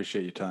 Yeah. I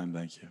appreciate your time.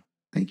 Thank you.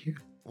 Thank you.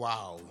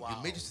 Wow,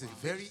 you made it to the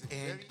very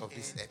end of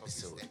this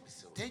episode.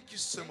 Thank you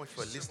so much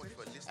for listening.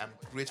 I'm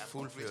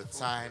grateful for your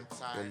time,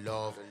 your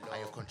love, and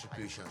your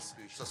contributions.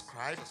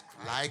 Subscribe,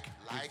 like,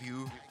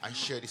 review, and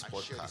share this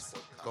podcast.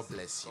 God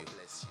bless you.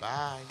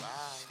 Bye.